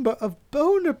good number of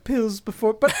boner pills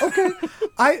before, but okay,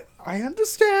 I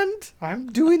understand.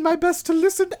 I'm doing my best to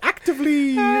listen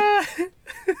actively. And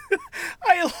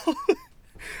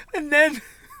then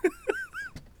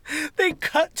they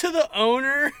cut to the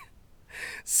owner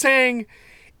saying,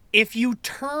 if you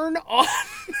turn on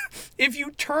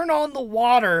the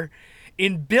water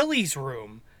in Billy's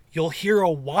room, you'll hear a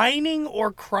whining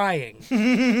or crying,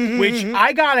 which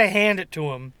I gotta hand it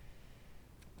to him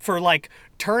for, like,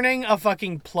 turning a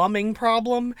fucking plumbing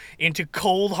problem into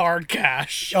cold, hard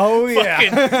cash. Oh, yeah.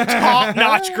 Fucking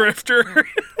top-notch grifter.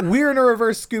 We're in a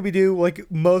reverse Scooby-Doo,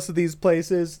 like most of these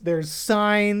places. There's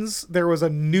signs. There was a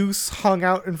noose hung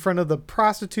out in front of the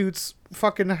prostitutes'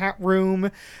 fucking room.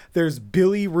 There's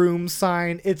Billy room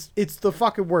sign. It's the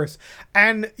fucking worst.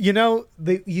 And, you know,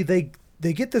 they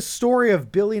get the story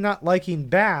of Billy not liking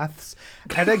baths.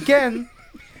 And again,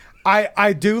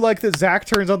 I do like that Zach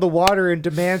turns on the water and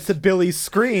demands that Billy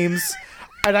screams.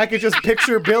 And I could just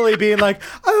picture Billy being like,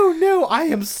 oh no, I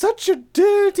am such a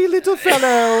dirty little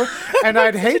fellow. And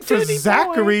I'd hate for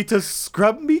Zachary to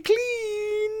scrub me clean.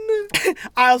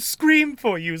 I'll scream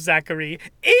for you, Zachary.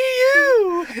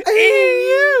 Ew!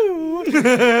 Ew!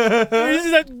 This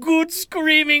is that good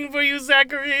screaming for you,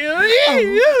 Zachary. Ew!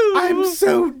 Oh, I'm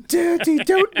so dirty.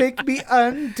 Don't make me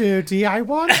undirty. I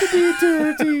want to be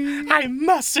dirty. I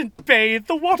mustn't bathe.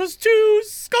 The water's too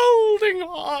scalding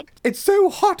hot. It's so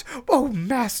hot. Oh,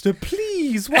 master,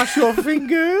 please wash your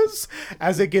fingers.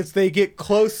 As they get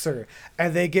closer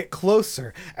and they get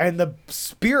closer, and the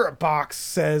spirit box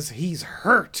says he's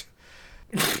hurt.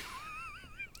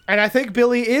 And I think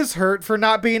Billy is hurt for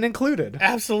not being included.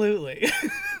 Absolutely.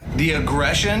 The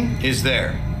aggression is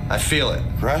there. I feel it.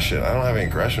 Aggression? I don't have any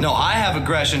aggression. No, I have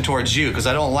aggression towards you because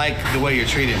I don't like the way you're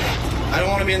treating me. I don't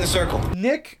want to be in the circle.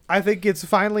 Nick, I think, gets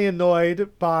finally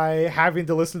annoyed by having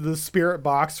to listen to the spirit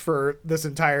box for this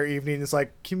entire evening. It's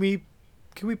like, can we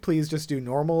please just do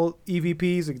normal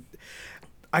EVPs?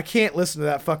 I can't listen to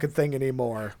that fucking thing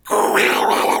anymore.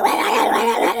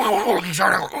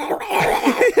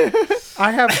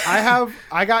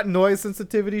 I got noise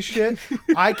sensitivity shit.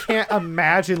 I can't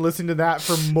imagine listening to that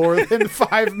for more than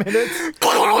 5 minutes.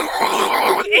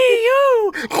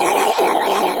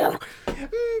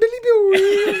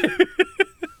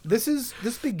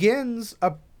 This begins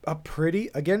a pretty,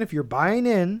 again, if you're buying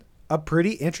in, a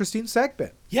pretty interesting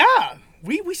segment. Yeah,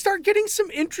 we start getting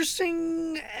some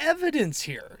interesting evidence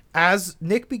here. As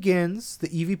Nick begins the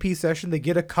EVP session, they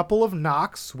get a couple of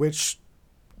knocks, which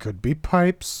could be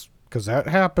pipes, because that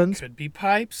happens. Could be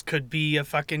pipes, could be a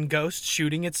fucking ghost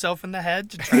shooting itself in the head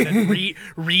to try to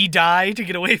re-die to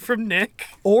get away from Nick.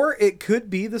 Or it could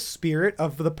be the spirit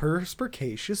of the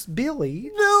perspicacious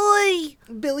Billy.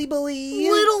 Billy.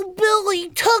 Little Billy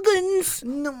Tuggins.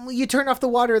 No, you turn off the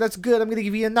water, that's good. I'm going to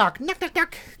give you a knock. Knock, knock,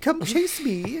 knock. Come chase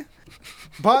me.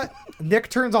 But Nick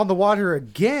turns on the water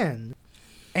again,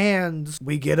 and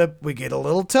we get a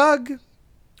little tug.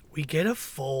 We get a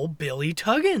full Billy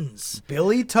Tuggins.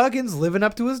 Billy Tuggins living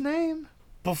up to his name.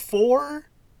 Before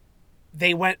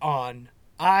they went on,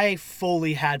 I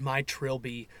fully had my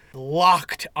trilby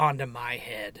locked onto my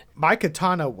head. My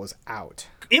katana was out.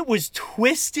 It was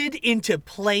twisted into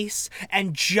place,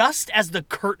 and just as the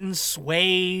curtain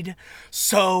swayed,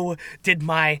 so did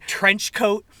my trench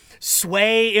coat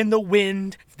sway in the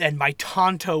wind, and my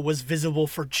tanto was visible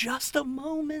for just a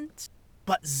moment.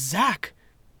 But Zach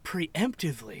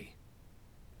preemptively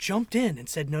jumped in and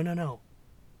said, no,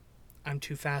 I'm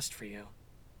too fast for you.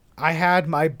 I had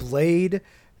my blade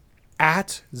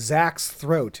at Zach's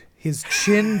throat, his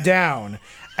chin down,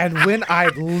 and when I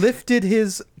lifted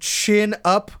his chin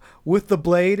up with the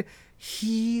blade,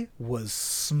 he was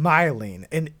smiling,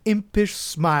 an impish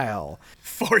smile.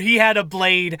 For he had a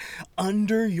blade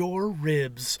under your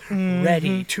ribs,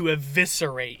 ready to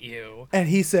eviscerate you. And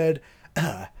he said,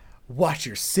 watch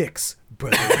your six,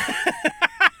 brother.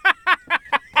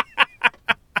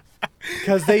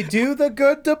 Because they do the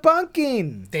good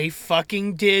debunking. They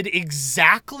fucking did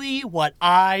exactly what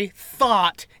I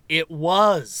thought it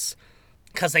was.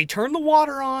 Because they turn the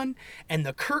water on, and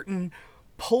the curtain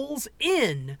pulls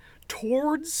in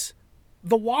towards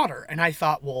the water. And I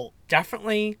thought, well,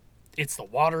 definitely it's the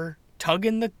water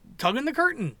tugging the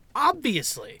curtain.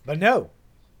 Obviously. But no.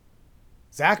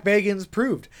 Zach Bagans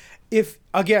proved. If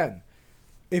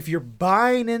you're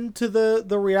buying into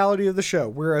the reality of the show,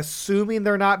 we're assuming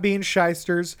they're not being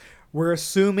shysters. We're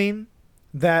assuming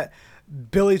that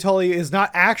Billy Tully is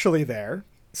not actually there,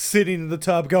 sitting in the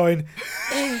tub going...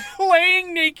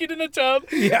 laying naked in a tub.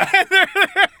 Yeah.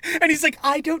 And he's like,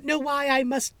 I don't know why I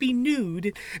must be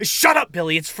nude. Shut up,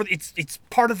 Billy. It's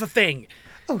part of the thing.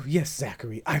 Oh, yes,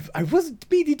 Zachary. I wasn't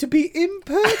meaning to be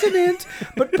impertinent,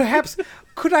 but perhaps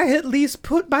could I at least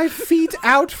put my feet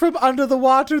out from under the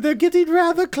water? They're getting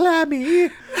rather clammy.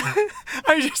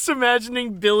 I'm just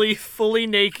imagining Billy fully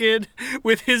naked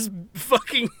with his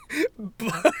fucking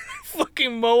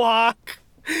mohawk.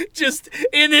 Just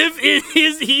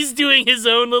he's doing his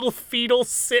own little fetal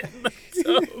sit in the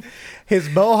tub. His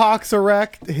mohawk's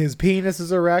erect, his penis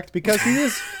is erect because he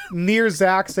is near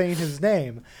Zach saying his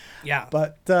name. Yeah.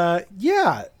 But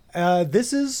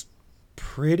this is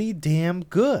pretty damn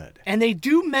good. And they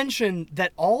do mention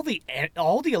that all the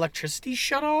electricity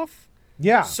shut off.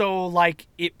 Yeah. So like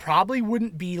it probably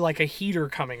wouldn't be like a heater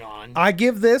coming on. I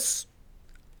give this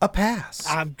a pass.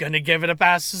 I'm gonna give it a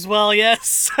pass as well,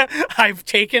 yes. I've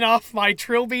taken off my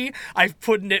trilby. I've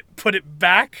put it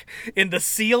back in the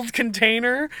sealed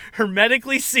container,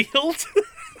 hermetically sealed.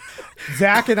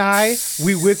 Zach and I,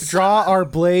 we withdraw our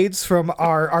blades from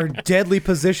our deadly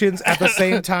positions at the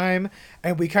same time,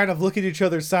 and we kind of look at each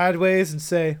other sideways and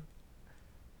say,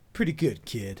 pretty good,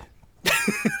 kid.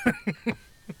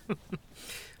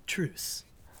 Truce.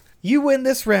 You win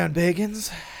this round,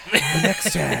 Bagans.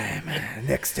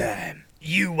 Next time.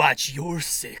 You watch your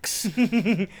six.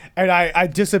 And I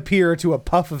disappear to a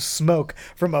puff of smoke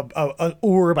from an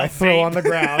orb I throw on the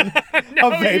ground.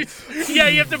 No, a vape.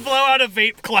 You have to blow out a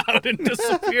vape cloud and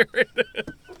disappear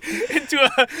into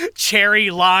a cherry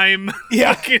lime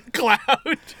fucking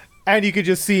cloud. And you could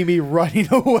just see me running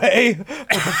away.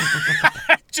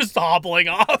 just hobbling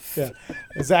off. Yeah.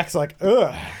 And Zach's like,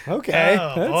 ugh, okay,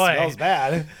 Oh, that boy. smells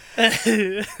bad.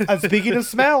 And speaking of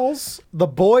smells, the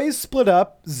boys split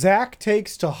up. Zach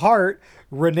takes to heart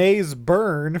Renee's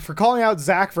burn for calling out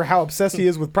Zach for how obsessed he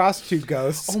is with prostitute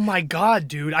ghosts. Oh my God,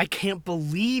 dude. I can't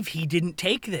believe he didn't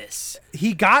take this.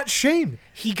 He got shamed.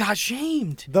 He got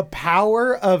shamed. The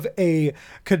power of a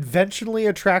conventionally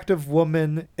attractive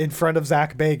woman in front of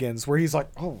Zach Bagans, where he's like,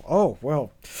 oh,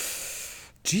 well,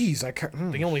 geez, I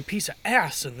can't. The only piece of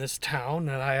ass in this town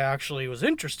that I actually was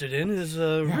interested in is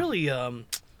really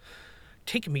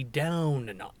taking me down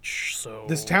a notch. So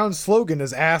This town's slogan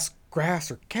is ass,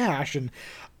 grass, or cash, and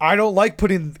I don't like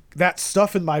putting that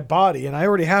stuff in my body, and I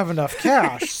already have enough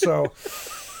cash, so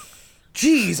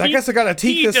geez, I guess I gotta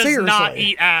take this seriously. He does not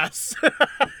eat ass.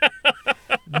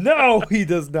 No, he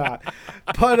does not.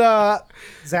 But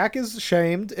Zach is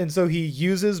shamed, and so he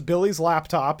uses Billy's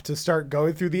laptop to start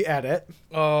going through the edit.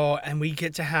 Oh, and we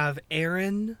get to have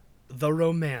Aaron the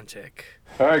romantic.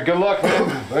 All right, good luck,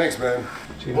 man. Thanks, man.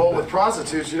 Well, with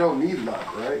prostitutes, you don't need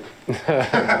luck,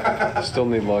 right? Still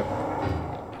need luck.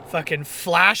 Fucking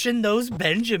flashing those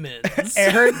Benjamins.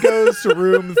 Aaron goes to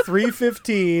room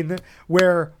 315,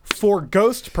 where, for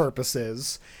ghost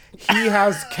purposes, he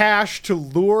has cash to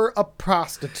lure a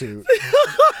prostitute.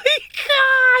 Oh my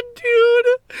God,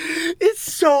 dude. It's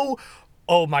so...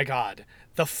 Oh my God.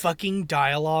 The fucking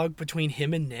dialogue between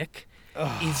him and Nick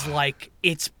is like,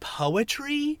 it's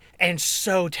poetry and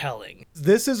so telling.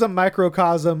 This is a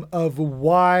microcosm of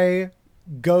why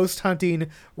ghost hunting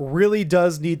really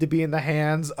does need to be in the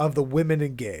hands of the women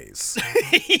and gays.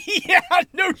 Yeah,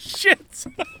 no shit.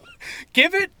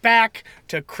 Give it back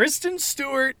to Kristen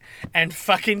Stewart and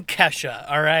fucking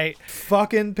Kesha, all right?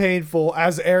 Fucking painful,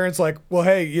 as Aaron's like, well,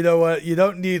 hey, you know what? You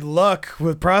don't need luck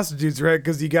with prostitutes, right?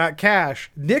 Because you got cash.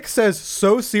 Nick says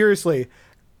so seriously.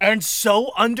 And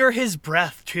so under his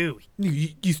breath, too.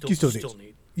 You still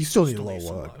need a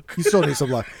little luck. You still need some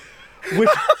luck. Which,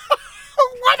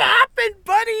 what happened,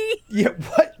 buddy? yeah,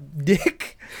 what,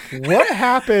 Nick? What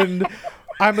happened?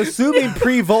 I'm assuming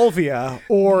pre-Volvia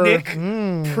or... Nick,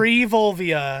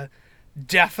 pre-Volvia,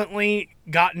 definitely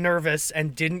got nervous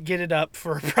and didn't get it up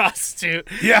for a prostitute.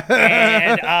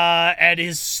 Yeah. And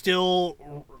is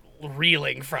still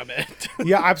reeling from it.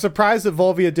 Yeah, I'm surprised that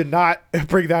Volvia did not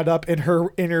bring that up in her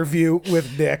interview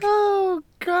with Nick. Oh,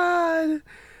 God.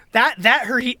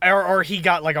 He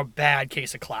got like a bad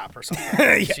case of clap or something.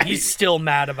 Yeah. He's still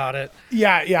mad about it.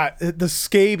 Yeah. The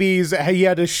scabies, he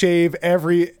had to shave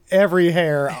every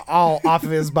hair all off of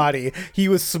his body. He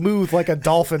was smooth like a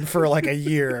dolphin for like a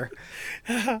year.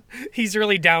 He's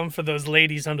really down for those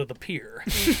ladies under the pier.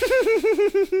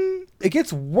 It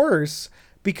gets worse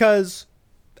because,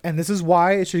 and this is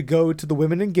why it should go to the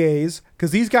women and gays,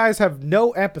 because these guys have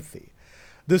no empathy.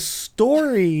 The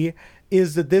story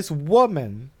is that this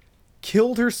woman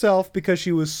killed herself because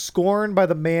she was scorned by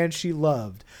the man she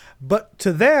loved. But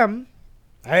to them,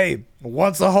 hey,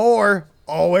 once a whore,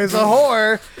 always a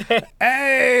whore.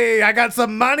 Hey, I got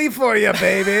some money for you,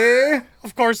 baby.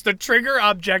 Of course, the trigger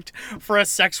object for a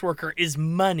sex worker is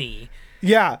money.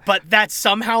 Yeah. But that's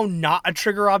somehow not a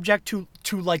trigger object to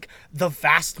like the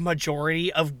vast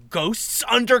majority of ghosts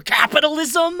under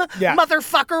capitalism. Yeah.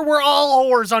 Motherfucker, we're all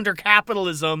whores under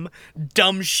capitalism.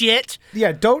 Dumb shit.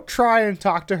 Yeah, don't try and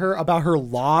talk to her about her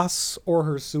loss or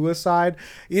her suicide.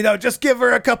 You know, just give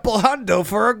her a couple hundo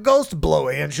for a ghost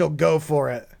blowy and she'll go for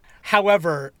it.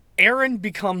 However, Aaron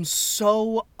becomes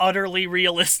so utterly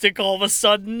realistic all of a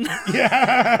sudden.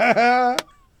 Yeah.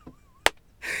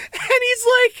 And he's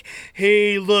like,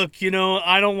 hey, look,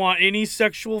 I don't want any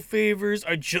sexual favors.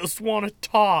 I just want to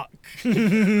talk.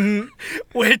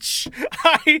 Which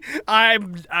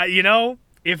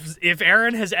if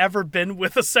Aaron has ever been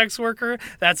with a sex worker,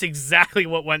 that's exactly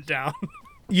what went down.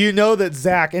 You know that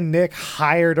Zach and Nick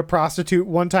hired a prostitute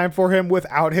one time for him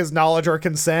without his knowledge or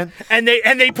consent. And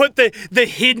they put the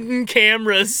hidden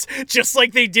cameras just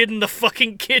like they did in the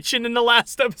fucking kitchen in the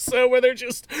last episode where they're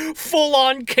just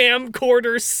full-on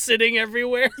camcorders sitting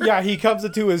everywhere. Yeah, he comes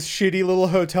into his shitty little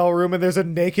hotel room and there's a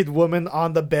naked woman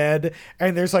on the bed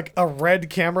and there's like a red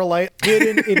camera light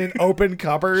hidden in an open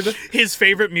cupboard. His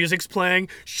favorite music's playing.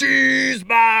 She's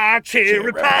my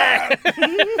cherry pie.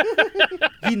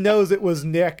 He knows it was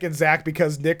Nick and Zach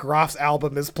because Nick Groff's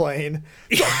album is playing.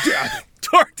 Oh,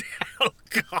 God.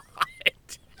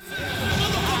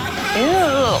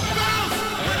 Ew.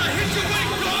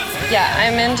 Yeah,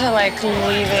 I'm into like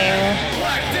leaving.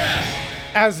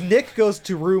 As Nick goes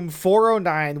to room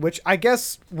 409, which I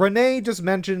guess Renee just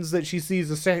mentions that she sees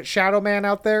a shadow man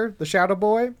out there, the shadow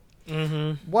boy.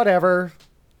 Mm-hmm. Whatever.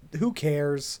 who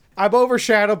cares? I'm over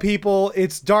shadow people.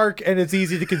 It's dark and it's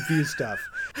easy to confuse stuff.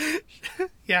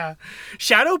 Yeah.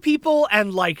 Shadow people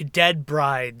and like dead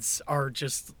brides are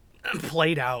just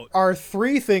played out. Our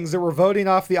three things that we're voting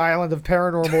off the island of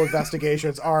paranormal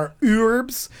investigations are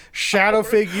orbs, shadow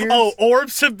figures. Oh,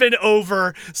 orbs have been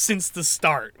over since the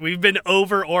start. We've been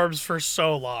over orbs for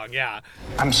so long. Yeah.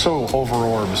 I'm so over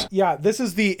orbs. Yeah, this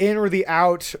is the in or the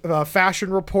out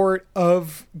fashion report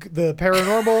of the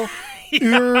paranormal.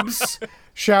 Orbs,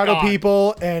 shadow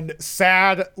people, and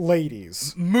sad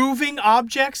ladies. Moving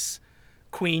objects,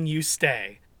 queen, you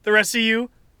stay. The rest of you,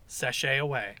 sashay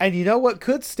away. And you know what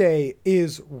could stay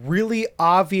is really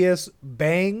obvious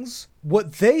bangs.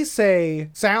 What they say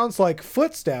sounds like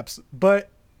footsteps, but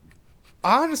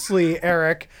honestly,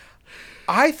 Erik,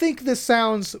 I think this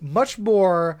sounds much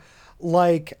more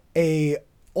like a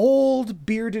old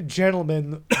bearded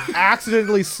gentleman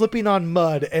accidentally slipping on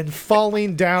mud and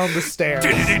falling down the stairs.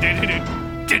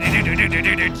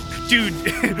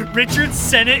 Dude, Richard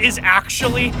Sennett is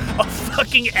actually a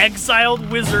fucking exiled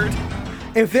wizard.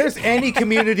 If there's any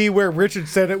community where Richard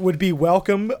Sennett would be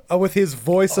welcome with his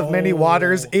voice of many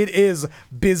waters, it is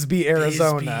Bisbee,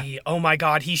 Arizona. Bisbee. Oh my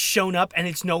God, he's shown up and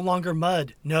it's no longer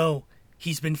mud. No,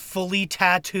 he's been fully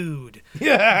tattooed.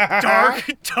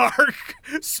 Dark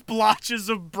splotches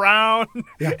of brown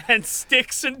and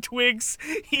sticks and twigs.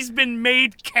 He's been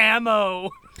made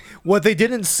camo. What they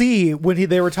didn't see when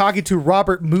they were talking to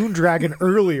Robert Moondragon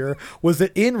earlier was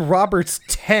that in Robert's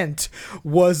tent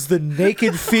was the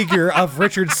naked figure of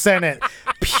Richard Sennett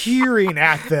peering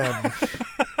at them.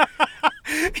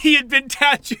 He had been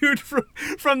tattooed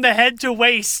from the head to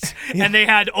waist, and they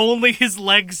had only his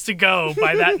legs to go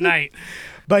by that night.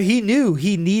 But he knew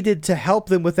he needed to help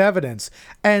them with evidence.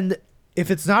 And if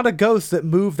it's not a ghost that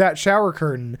moved that shower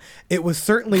curtain, it was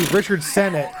certainly Richard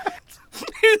Sennett.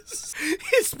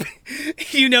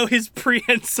 His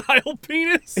prehensile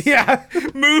penis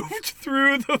moved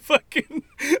through the fucking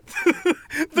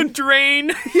the drain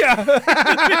in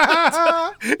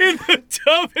the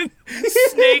tub and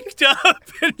snaked up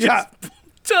and just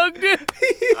tugged it.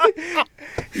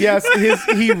 Yes,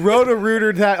 he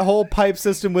roto-rooted that whole pipe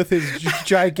system with his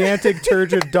gigantic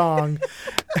turgid dong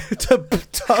to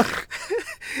tug.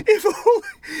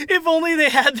 If only they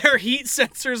had their heat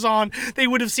sensors on, they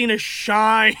would have seen a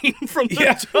shine from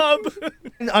the tub.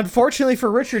 Unfortunately for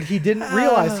Richard, he didn't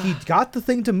realize he got the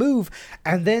thing to move,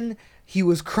 and then he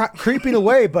was creeping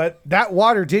away, but that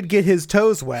water did get his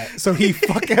toes wet, so he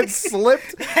fucking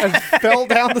slipped and fell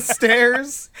down the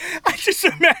stairs. I just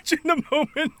imagine the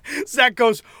moment Zach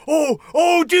goes,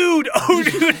 oh, dude,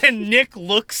 and Nick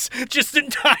looks just in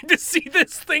time to see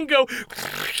this thing go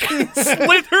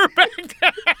slither back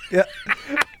down. Yeah.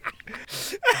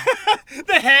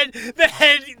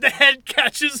 The head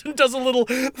catches and does a little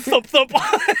thump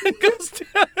and goes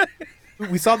down.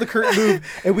 We saw the curtain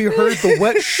move, and we heard the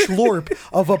wet slurp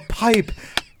of a pipe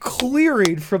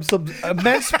clearing from some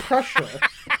immense pressure.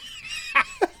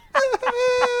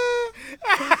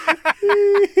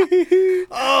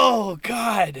 Oh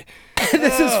God! And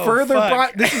this is further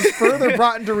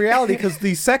brought into reality because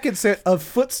the second set of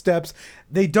footsteps,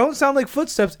 they don't sound like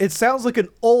footsteps. It sounds like an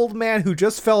old man who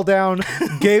just fell down,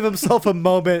 gave himself a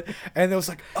moment, and it was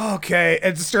like, okay,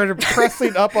 and started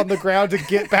pressing up on the ground to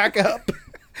get back up.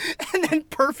 And then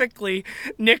perfectly,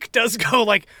 Nick does go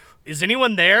like, "Is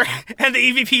anyone there?" And the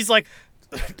EVP's like,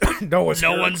 "No one's here.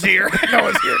 No one's here.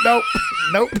 Nope.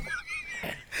 No.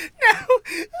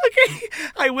 Okay.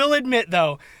 I will admit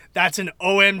though, that's an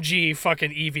OMG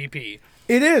fucking EVP.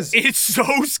 It is. It's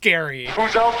so scary.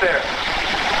 Who's out there?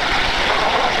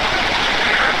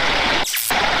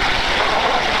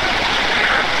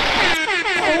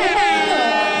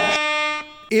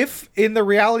 If in the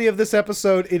reality of this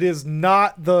episode, it is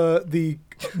not the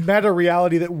meta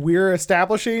reality that we're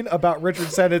establishing about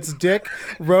Richard Sennett's dick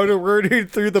roto-rooting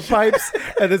through the pipes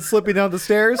and then slipping down the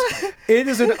stairs, it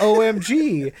is an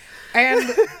OMG. And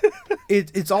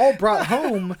it's all brought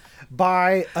home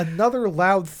by another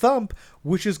loud thump,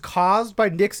 which is caused by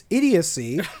Nick's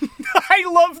idiocy. I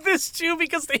love this too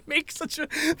because they make such a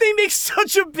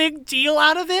big deal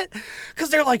out of it because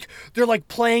they're like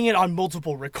playing it on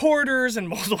multiple recorders and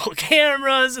multiple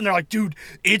cameras, and they're like, dude,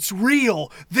 it's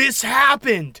real. This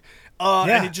happened.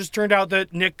 And it just turned out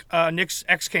that Nick's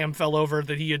X-cam fell over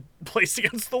that he had placed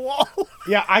against the wall.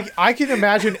 Yeah, I can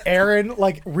imagine Aaron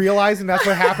like realizing that's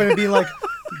what happened and being like,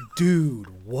 dude,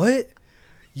 what?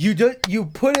 You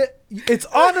put it, it's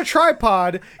on a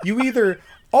tripod. You either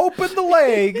open the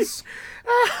legs,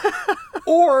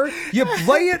 or you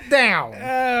lay it down.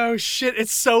 Oh, shit.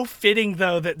 It's so fitting,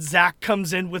 though, that Zach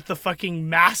comes in with the fucking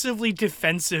massively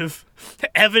defensive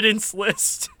evidence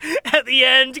list at the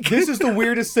end. This is the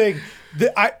weirdest thing.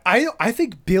 I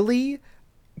think Billy,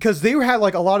 because they had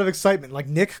like a lot of excitement. Like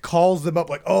Nick calls them up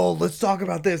like, oh, let's talk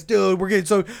about this. Dude, we're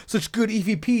getting such good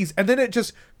EVPs. And then it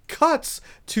just cuts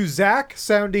to Zach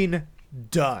sounding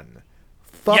done.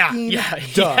 Fucking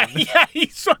done. Yeah,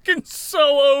 he's fucking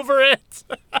so over it.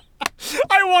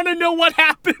 I want to know what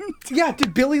happened. Yeah,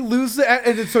 did Billy lose the...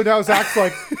 And so now Zach's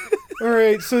like, all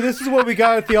right, so this is what we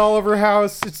got at the Oliver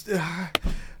house. It's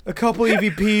a couple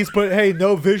EVPs, but hey,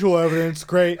 no visual evidence.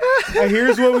 Great. And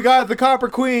here's what we got at the Copper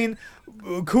Queen.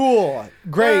 Cool.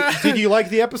 Great. Did you like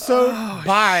the episode?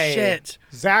 Bye. Shit.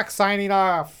 Zach signing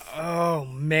off. Oh,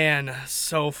 man.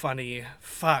 So funny.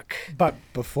 Fuck. But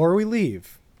before we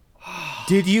leave,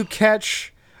 did you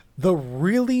catch the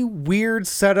really weird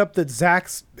setup that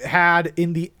Zach's had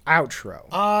in the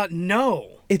outro? No.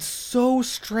 It's so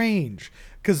strange.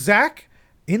 Because Zach,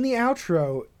 in the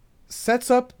outro,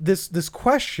 sets up this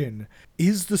question.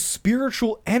 Is the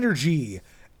spiritual energy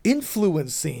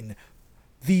influencing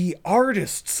the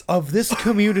artists of this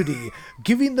community,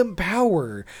 giving them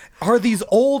power? Are these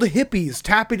old hippies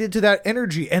tapping into that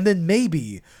energy? And then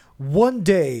maybe one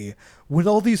day, when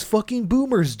all these fucking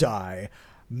boomers die,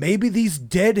 maybe these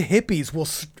dead hippies will,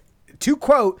 to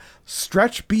quote,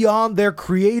 stretch beyond their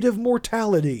creative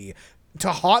mortality to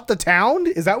haunt the town?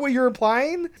 Is that what you're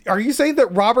implying? Are you saying that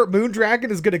Robert Moondragon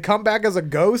is going to come back as a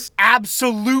ghost?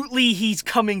 Absolutely, he's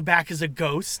coming back as a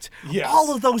ghost. Yes.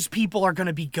 All of those people are going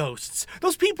to be ghosts.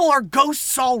 Those people are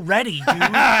ghosts already, dude.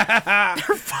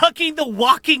 They're fucking the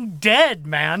Walking Dead,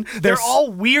 man. They're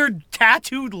all weird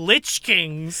tattooed Lich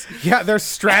Kings. Yeah, they're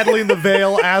straddling the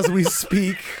veil as we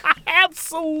speak.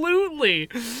 Absolutely.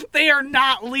 They are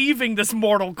not leaving this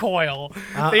mortal coil.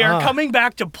 They are coming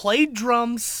back to play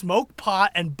drums, smoke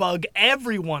pot, and bug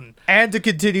everyone. And to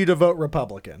continue to vote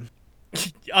Republican.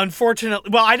 Unfortunately,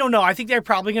 well, I don't know. I think they're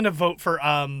probably going to vote for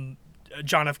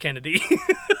John F. Kennedy.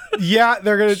 Yeah,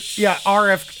 they're gonna. Yeah,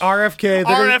 RFK.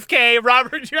 RFK.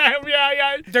 Robert.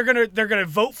 Yeah. They're gonna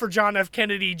vote for John F.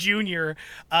 Kennedy Jr.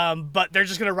 But they're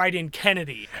just gonna write in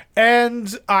Kennedy.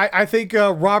 And I think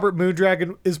Robert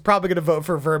Moondragon is probably gonna vote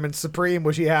for Vermin Supreme,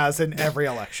 which he has in every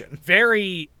election.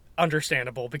 Very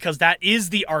understandable, because that is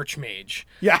the Archmage.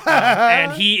 Yeah.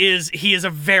 And he is a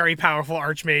very powerful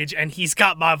Archmage, and he's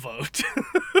got my vote.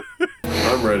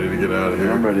 I'm ready to get out of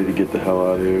here. I'm ready to get the hell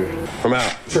out of here. I'm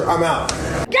out. Sure, I'm out.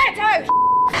 Get out!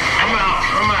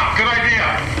 I'm out. Good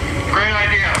idea. Great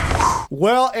idea.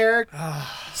 Well, Eric,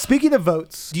 speaking of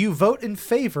votes, do you vote in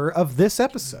favor of this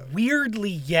episode? Weirdly,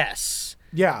 yes.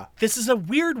 Yeah. This is a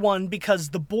weird one because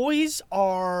the boys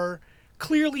are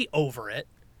clearly over it.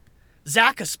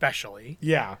 Zach especially.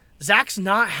 Yeah. Zach's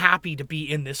not happy to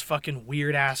be in this fucking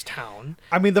weird-ass town.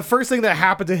 I mean, the first thing that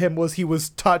happened to him was he was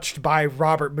touched by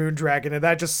Robert Moondragon, and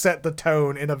that just set the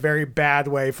tone in a very bad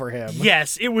way for him.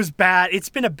 Yes, it was bad. It's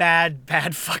been a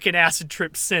bad fucking acid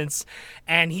trip since,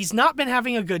 and he's not been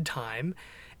having a good time.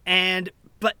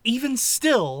 But even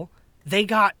still, they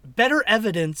got better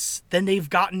evidence than they've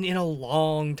gotten in a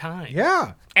long time.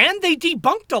 Yeah. And they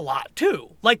debunked a lot,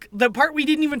 too. Like, the part we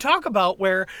didn't even talk about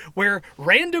where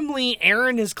randomly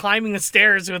Aaron is climbing the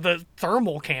stairs with a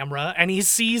thermal camera and he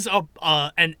sees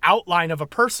an outline of a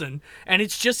person, and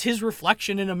it's just his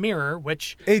reflection in a mirror,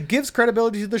 which... It gives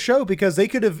credibility to the show because they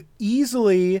could have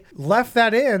easily left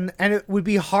that in, and it would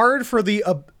be hard for the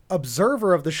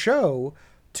observer of the show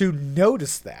to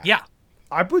notice that. Yeah.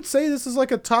 I would say this is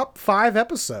like a top 5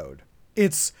 episode.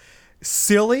 It's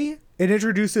silly. It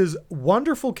introduces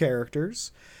wonderful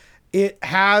characters. It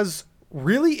has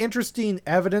really interesting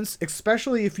evidence,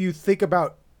 especially if you think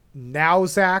about now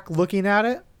Zach looking at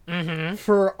it. Mm-hmm.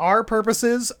 For our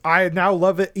purposes, I now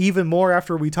love it even more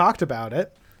after we talked about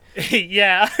it.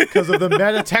 Yeah. Because of the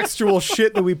metatextual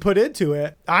shit that we put into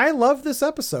it. I love this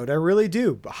episode. I really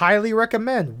do. Highly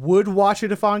recommend. Would watch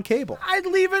it if on cable. I'd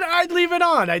leave it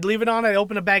on. I'd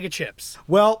open a bag of chips.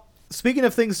 Well, speaking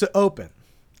of things to open,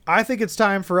 I think it's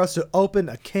time for us to open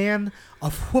a can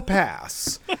of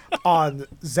whoop-ass on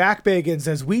Zach Bagans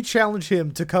as we challenge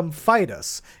him to come fight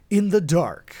us in the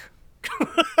dark.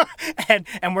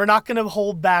 and we're not going to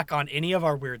hold back on any of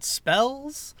our weird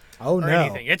spells or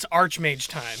anything. It's Archmage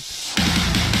time.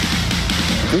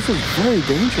 This is very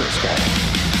dangerous, guys.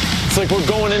 It's like we're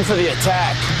going in for the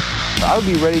attack. I would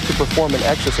be ready to perform an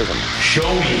exorcism. Show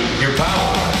me your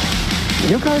power.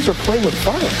 You guys are playing with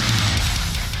fire.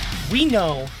 We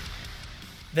know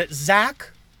that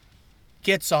Zach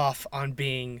gets off on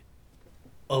being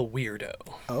a weirdo.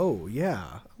 Oh,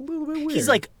 yeah. A little bit weird. He's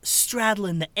like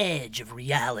straddling the edge of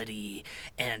reality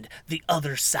and the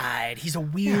other side. He's a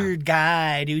weird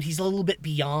guy, dude. He's a little bit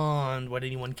beyond what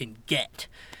anyone can get.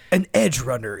 An edge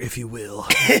runner, if you will.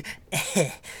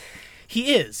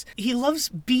 He is. He loves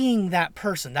being that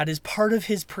person. That is part of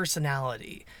his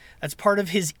personality. That's part of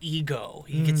his ego.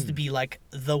 He gets to be like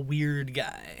the weird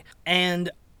guy. And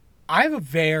I have a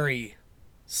very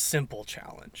simple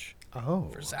challenge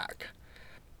for Zach.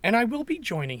 And I will be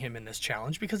joining him in this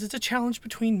challenge because it's a challenge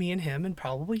between me and him and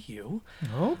probably you.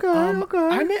 Okay,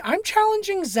 okay. I'm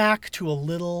challenging Zach to a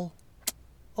little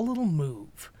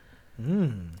move.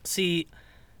 See,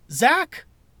 Zach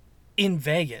in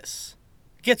Vegas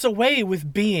gets away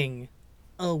with being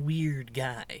a weird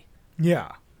guy.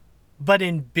 Yeah. But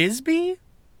in Bisbee,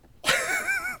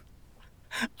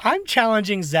 I'm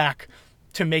challenging Zach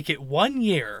to make it 1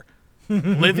 year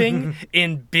living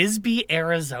in Bisbee,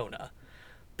 Arizona.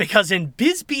 Because in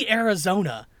Bisbee,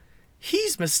 Arizona,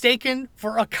 he's mistaken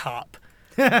for a cop.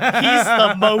 He's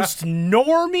the most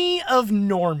normie of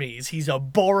normies. He's a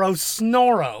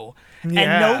Borosnoro. Yes.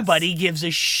 And nobody gives a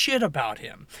shit about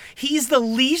him. He's the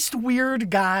least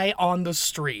weird guy on the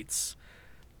streets.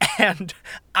 And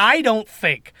I don't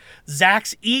think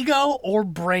Zach's ego or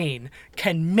brain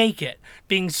can make it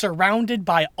being surrounded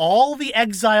by all the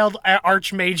exiled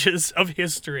archmages of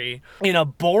history in a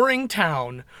boring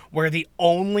town where the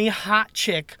only hot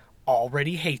chick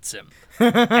already hates him.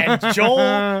 And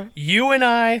Joel, you and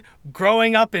I,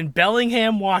 growing up in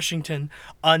Bellingham, Washington,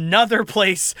 another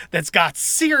place that's got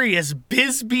serious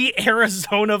Bisbee,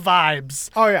 Arizona vibes.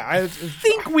 Oh, yeah. I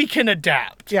think we can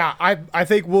adapt. Yeah, I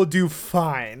think we'll do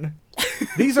fine.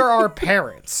 These are our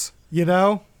parents, you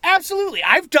know? Absolutely.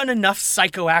 I've done enough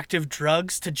psychoactive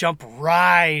drugs to jump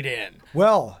right in.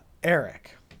 Well,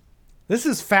 Erik, this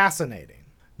is fascinating.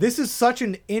 This is such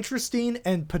an interesting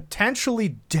and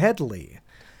potentially deadly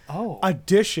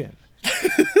addition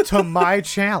to my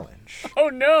challenge. Oh,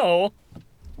 no.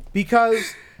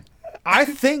 Because I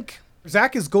think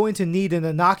Zach is going to need an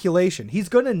inoculation. He's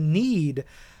going to need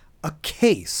a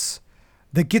case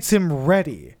that gets him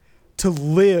ready to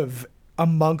live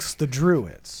amongst the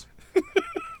druids.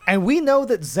 And we know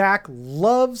that Zach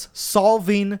loves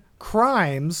solving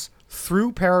crimes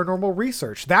through paranormal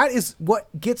research. That is what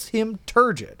gets him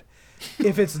turgid.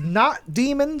 If it's not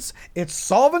demons, it's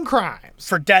solving crimes.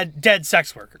 For dead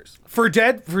sex workers. For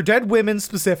dead women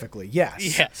specifically,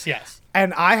 yes. Yes.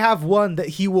 And I have one that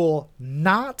he will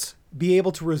not be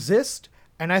able to resist,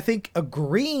 and I think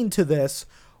agreeing to this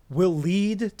will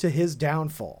lead to his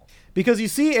downfall. Because you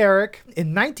see, Erik,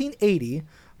 in 1980,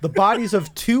 the bodies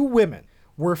of 2 women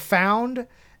were found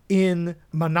in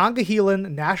Monongahela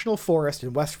National Forest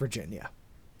in West Virginia.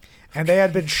 And they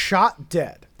had been shot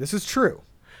dead. This is true.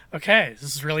 Okay,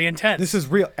 this is really intense. This is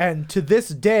real. And to this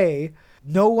day,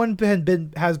 no one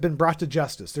has been brought to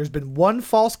justice. There's been one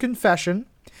false confession,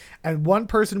 and one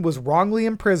person was wrongly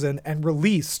imprisoned and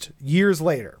released years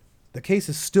later. The case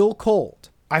is still cold.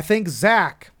 I think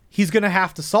Zach, he's going to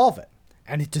have to solve it.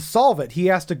 And to solve it, he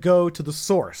has to go to the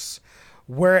source,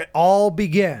 where it all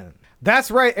began.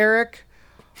 That's right, Erik.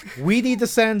 We need to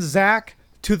send Zach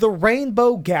to the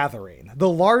Rainbow Gathering, the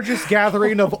largest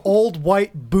gathering of old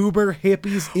white boomer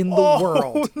hippies in the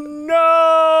world.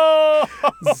 No!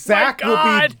 Zach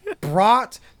will be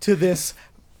brought to this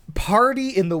party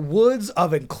in the woods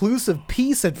of inclusive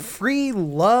peace and free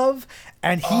love,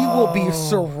 and he will be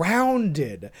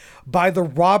surrounded by the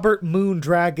Robert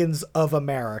Moondragons of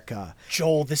America.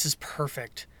 Joel, this is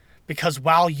perfect. Because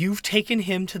while you've taken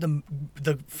him to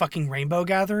the fucking Rainbow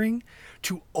Gathering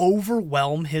to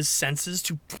overwhelm his senses,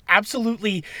 to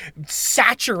absolutely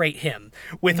saturate him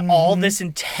with all this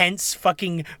intense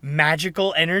fucking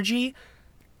magical energy,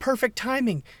 perfect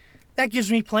timing. That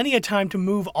gives me plenty of time to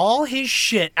move all his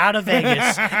shit out of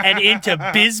Vegas and into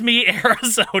Bisbee,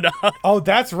 Arizona. Oh,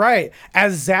 that's right.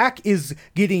 As Zach is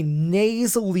getting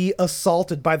nasally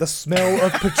assaulted by the smell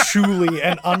of patchouli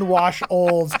and unwashed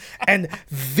olds, and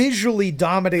visually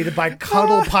dominated by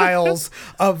cuddle piles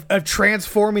of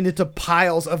transforming into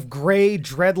piles of gray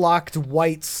dreadlocked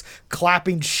whites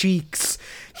clapping cheeks.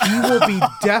 He will be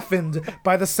deafened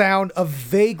by the sound of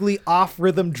vaguely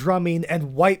off-rhythm drumming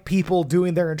and white people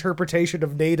doing their interpretation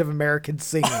of Native American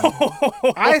singing.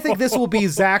 I think this will be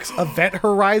Zach's event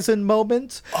horizon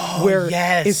moment, where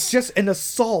it's just an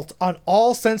assault on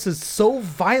all senses so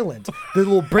violent that it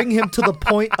will bring him to the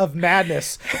point of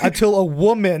madness until a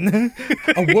woman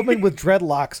with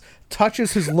dreadlocks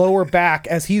touches his lower back,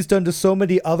 as he's done to so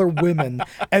many other women,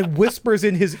 and whispers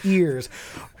in his ears,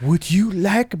 "Would you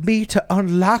like me to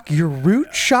unlock your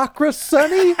root chakra,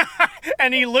 Sonny?"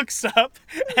 And he looks up,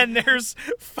 and there's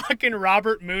fucking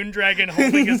Robert Moondragon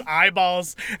holding his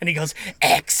eyeballs, and he goes,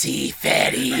 "Exy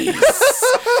fetties."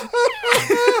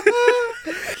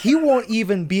 He won't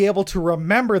even be able to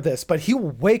remember this, but he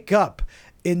will wake up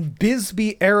in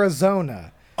Bisbee,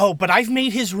 Arizona. Oh, but I've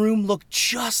made his room look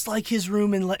just like his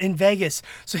room in Vegas.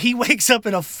 So he wakes up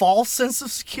in a false sense of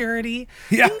security.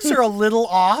 Yeah. Things are a little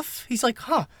off. He's like,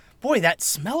 boy, that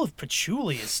smell of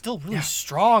patchouli is still really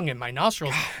strong in my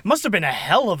nostrils. It must have been a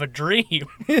hell of a dream.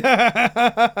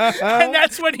 And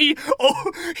that's when he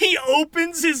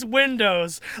opens his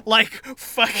windows like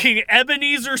fucking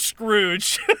Ebenezer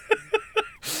Scrooge.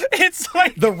 It's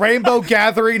like the Rainbow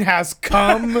Gathering has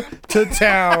come to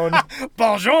town.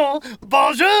 Bonjour,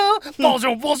 bonjour,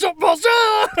 bonjour, bonjour,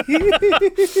 bonjour.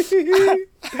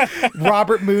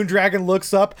 Robert Moondragon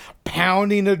looks up,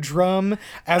 pounding a drum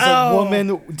as a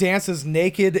woman dances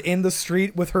naked in the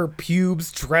street with her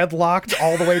pubes dreadlocked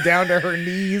all the way down to her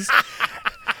knees.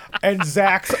 And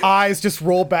Zach's eyes just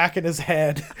roll back in his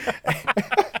head.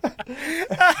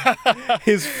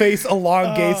 His face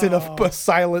elongates in a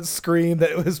silent scream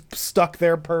that was stuck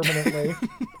there permanently.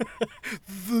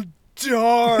 The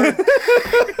dark.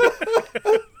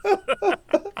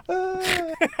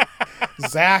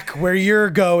 Zach, where you're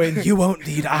going, you won't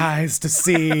need eyes to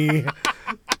see.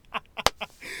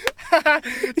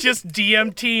 Just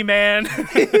DMT, man.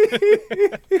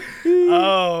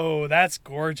 Oh, that's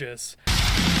gorgeous.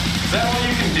 Is that all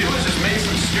you can do is just make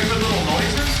some stupid little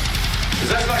noises? Because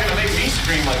that's not going to make me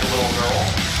scream like a little girl.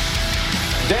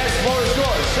 Dance floor is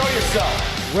yours. Show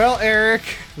yourself. Well, Eric,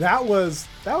 that was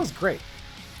great.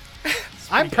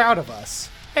 I'm proud of us.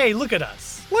 Hey, look at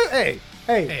us. Hey,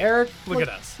 Eric. Look at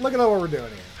us. Look at what we're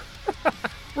doing here.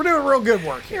 We're doing real good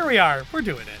work here. Here we are. We're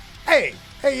doing it. Hey,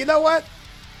 you know what?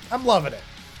 I'm loving it.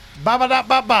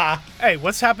 Ba-ba-da-ba-ba. Hey,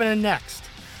 what's happening next?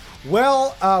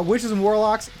 Well, Witches and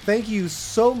Warlocks, thank you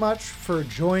so much for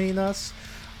joining us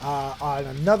on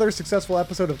another successful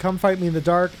episode of Come Fight Me in the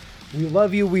Dark. We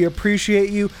love you. We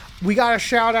appreciate you. We got to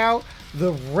shout out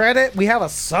the Reddit. We have a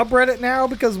subreddit now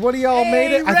because one of y'all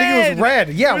made it. Red. I think it was Red.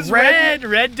 Yeah, it was Red.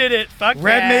 Red did it. Fuck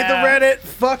Red yeah. made the Reddit.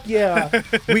 Fuck yeah.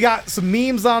 We got some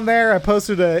memes on there. I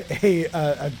posted a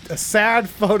sad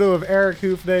photo of Eric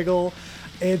Hoofnagel.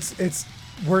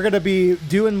 We're going to be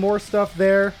doing more stuff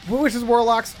there. Witches and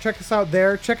Warlocks, check us out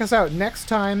there. Check us out next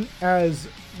time as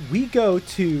we go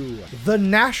to the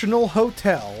National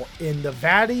Hotel in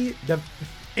Nevada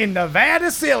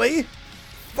Silly.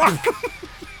 Fuck.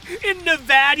 In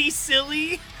Nevada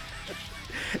Silly.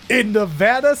 In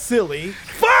Nevada Silly.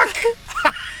 Fuck.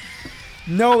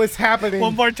 No, it's happening.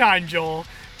 One more time, Joel.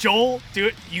 Joel, do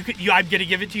it. I'm going to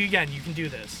give it to you again. You can do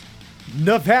this.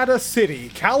 Nevada City,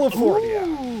 California.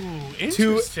 Ooh,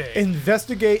 interesting. To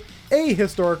investigate a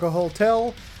historical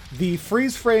hotel. The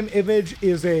freeze frame image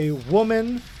is a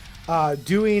woman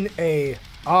doing it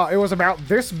was about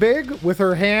this big with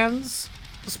her hands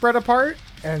spread apart,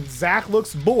 and Zach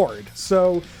looks bored.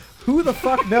 So who the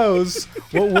fuck knows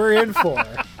what we're in for?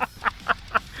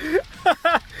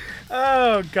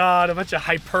 Oh, God, a bunch of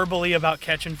hyperbole about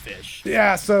catching fish.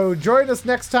 Yeah, so join us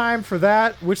next time for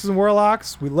that. Witches and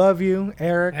Warlocks, we love you,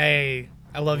 Eric. Hey,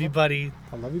 I love you, buddy.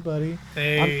 I love you, buddy.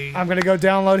 Hey. I'm going to go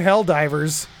download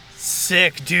Helldivers.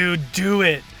 Sick, dude. Do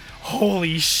it.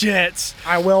 Holy shit.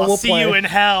 We'll see play. You in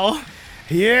hell.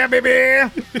 Yeah, baby.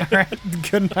 All right,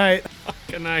 good night.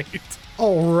 Good night.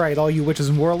 All right, all you Witches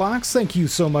and Warlocks, thank you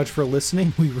so much for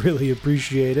listening. We really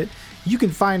appreciate it. You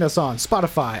can find us on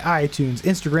Spotify, iTunes,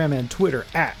 Instagram, and Twitter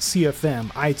at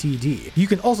CFMITD. You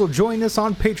can also join us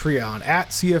on Patreon at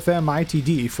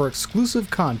CFMITD for exclusive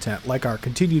content like our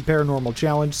continued Paranormal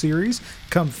Challenge series,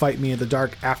 Come Fight Me in the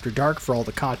Dark After Dark for all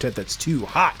the content that's too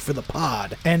hot for the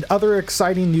pod, and other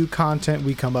exciting new content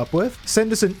we come up with.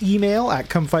 Send us an email at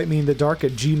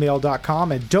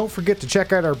comefightmeinthedark@gmail.com, and don't forget to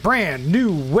check out our brand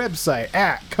new website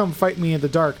at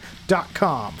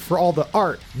comefightmeinthedark.com for all the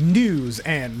art, news,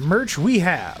 and merch we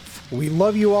have. We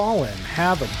love you all and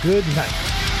have a good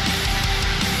night.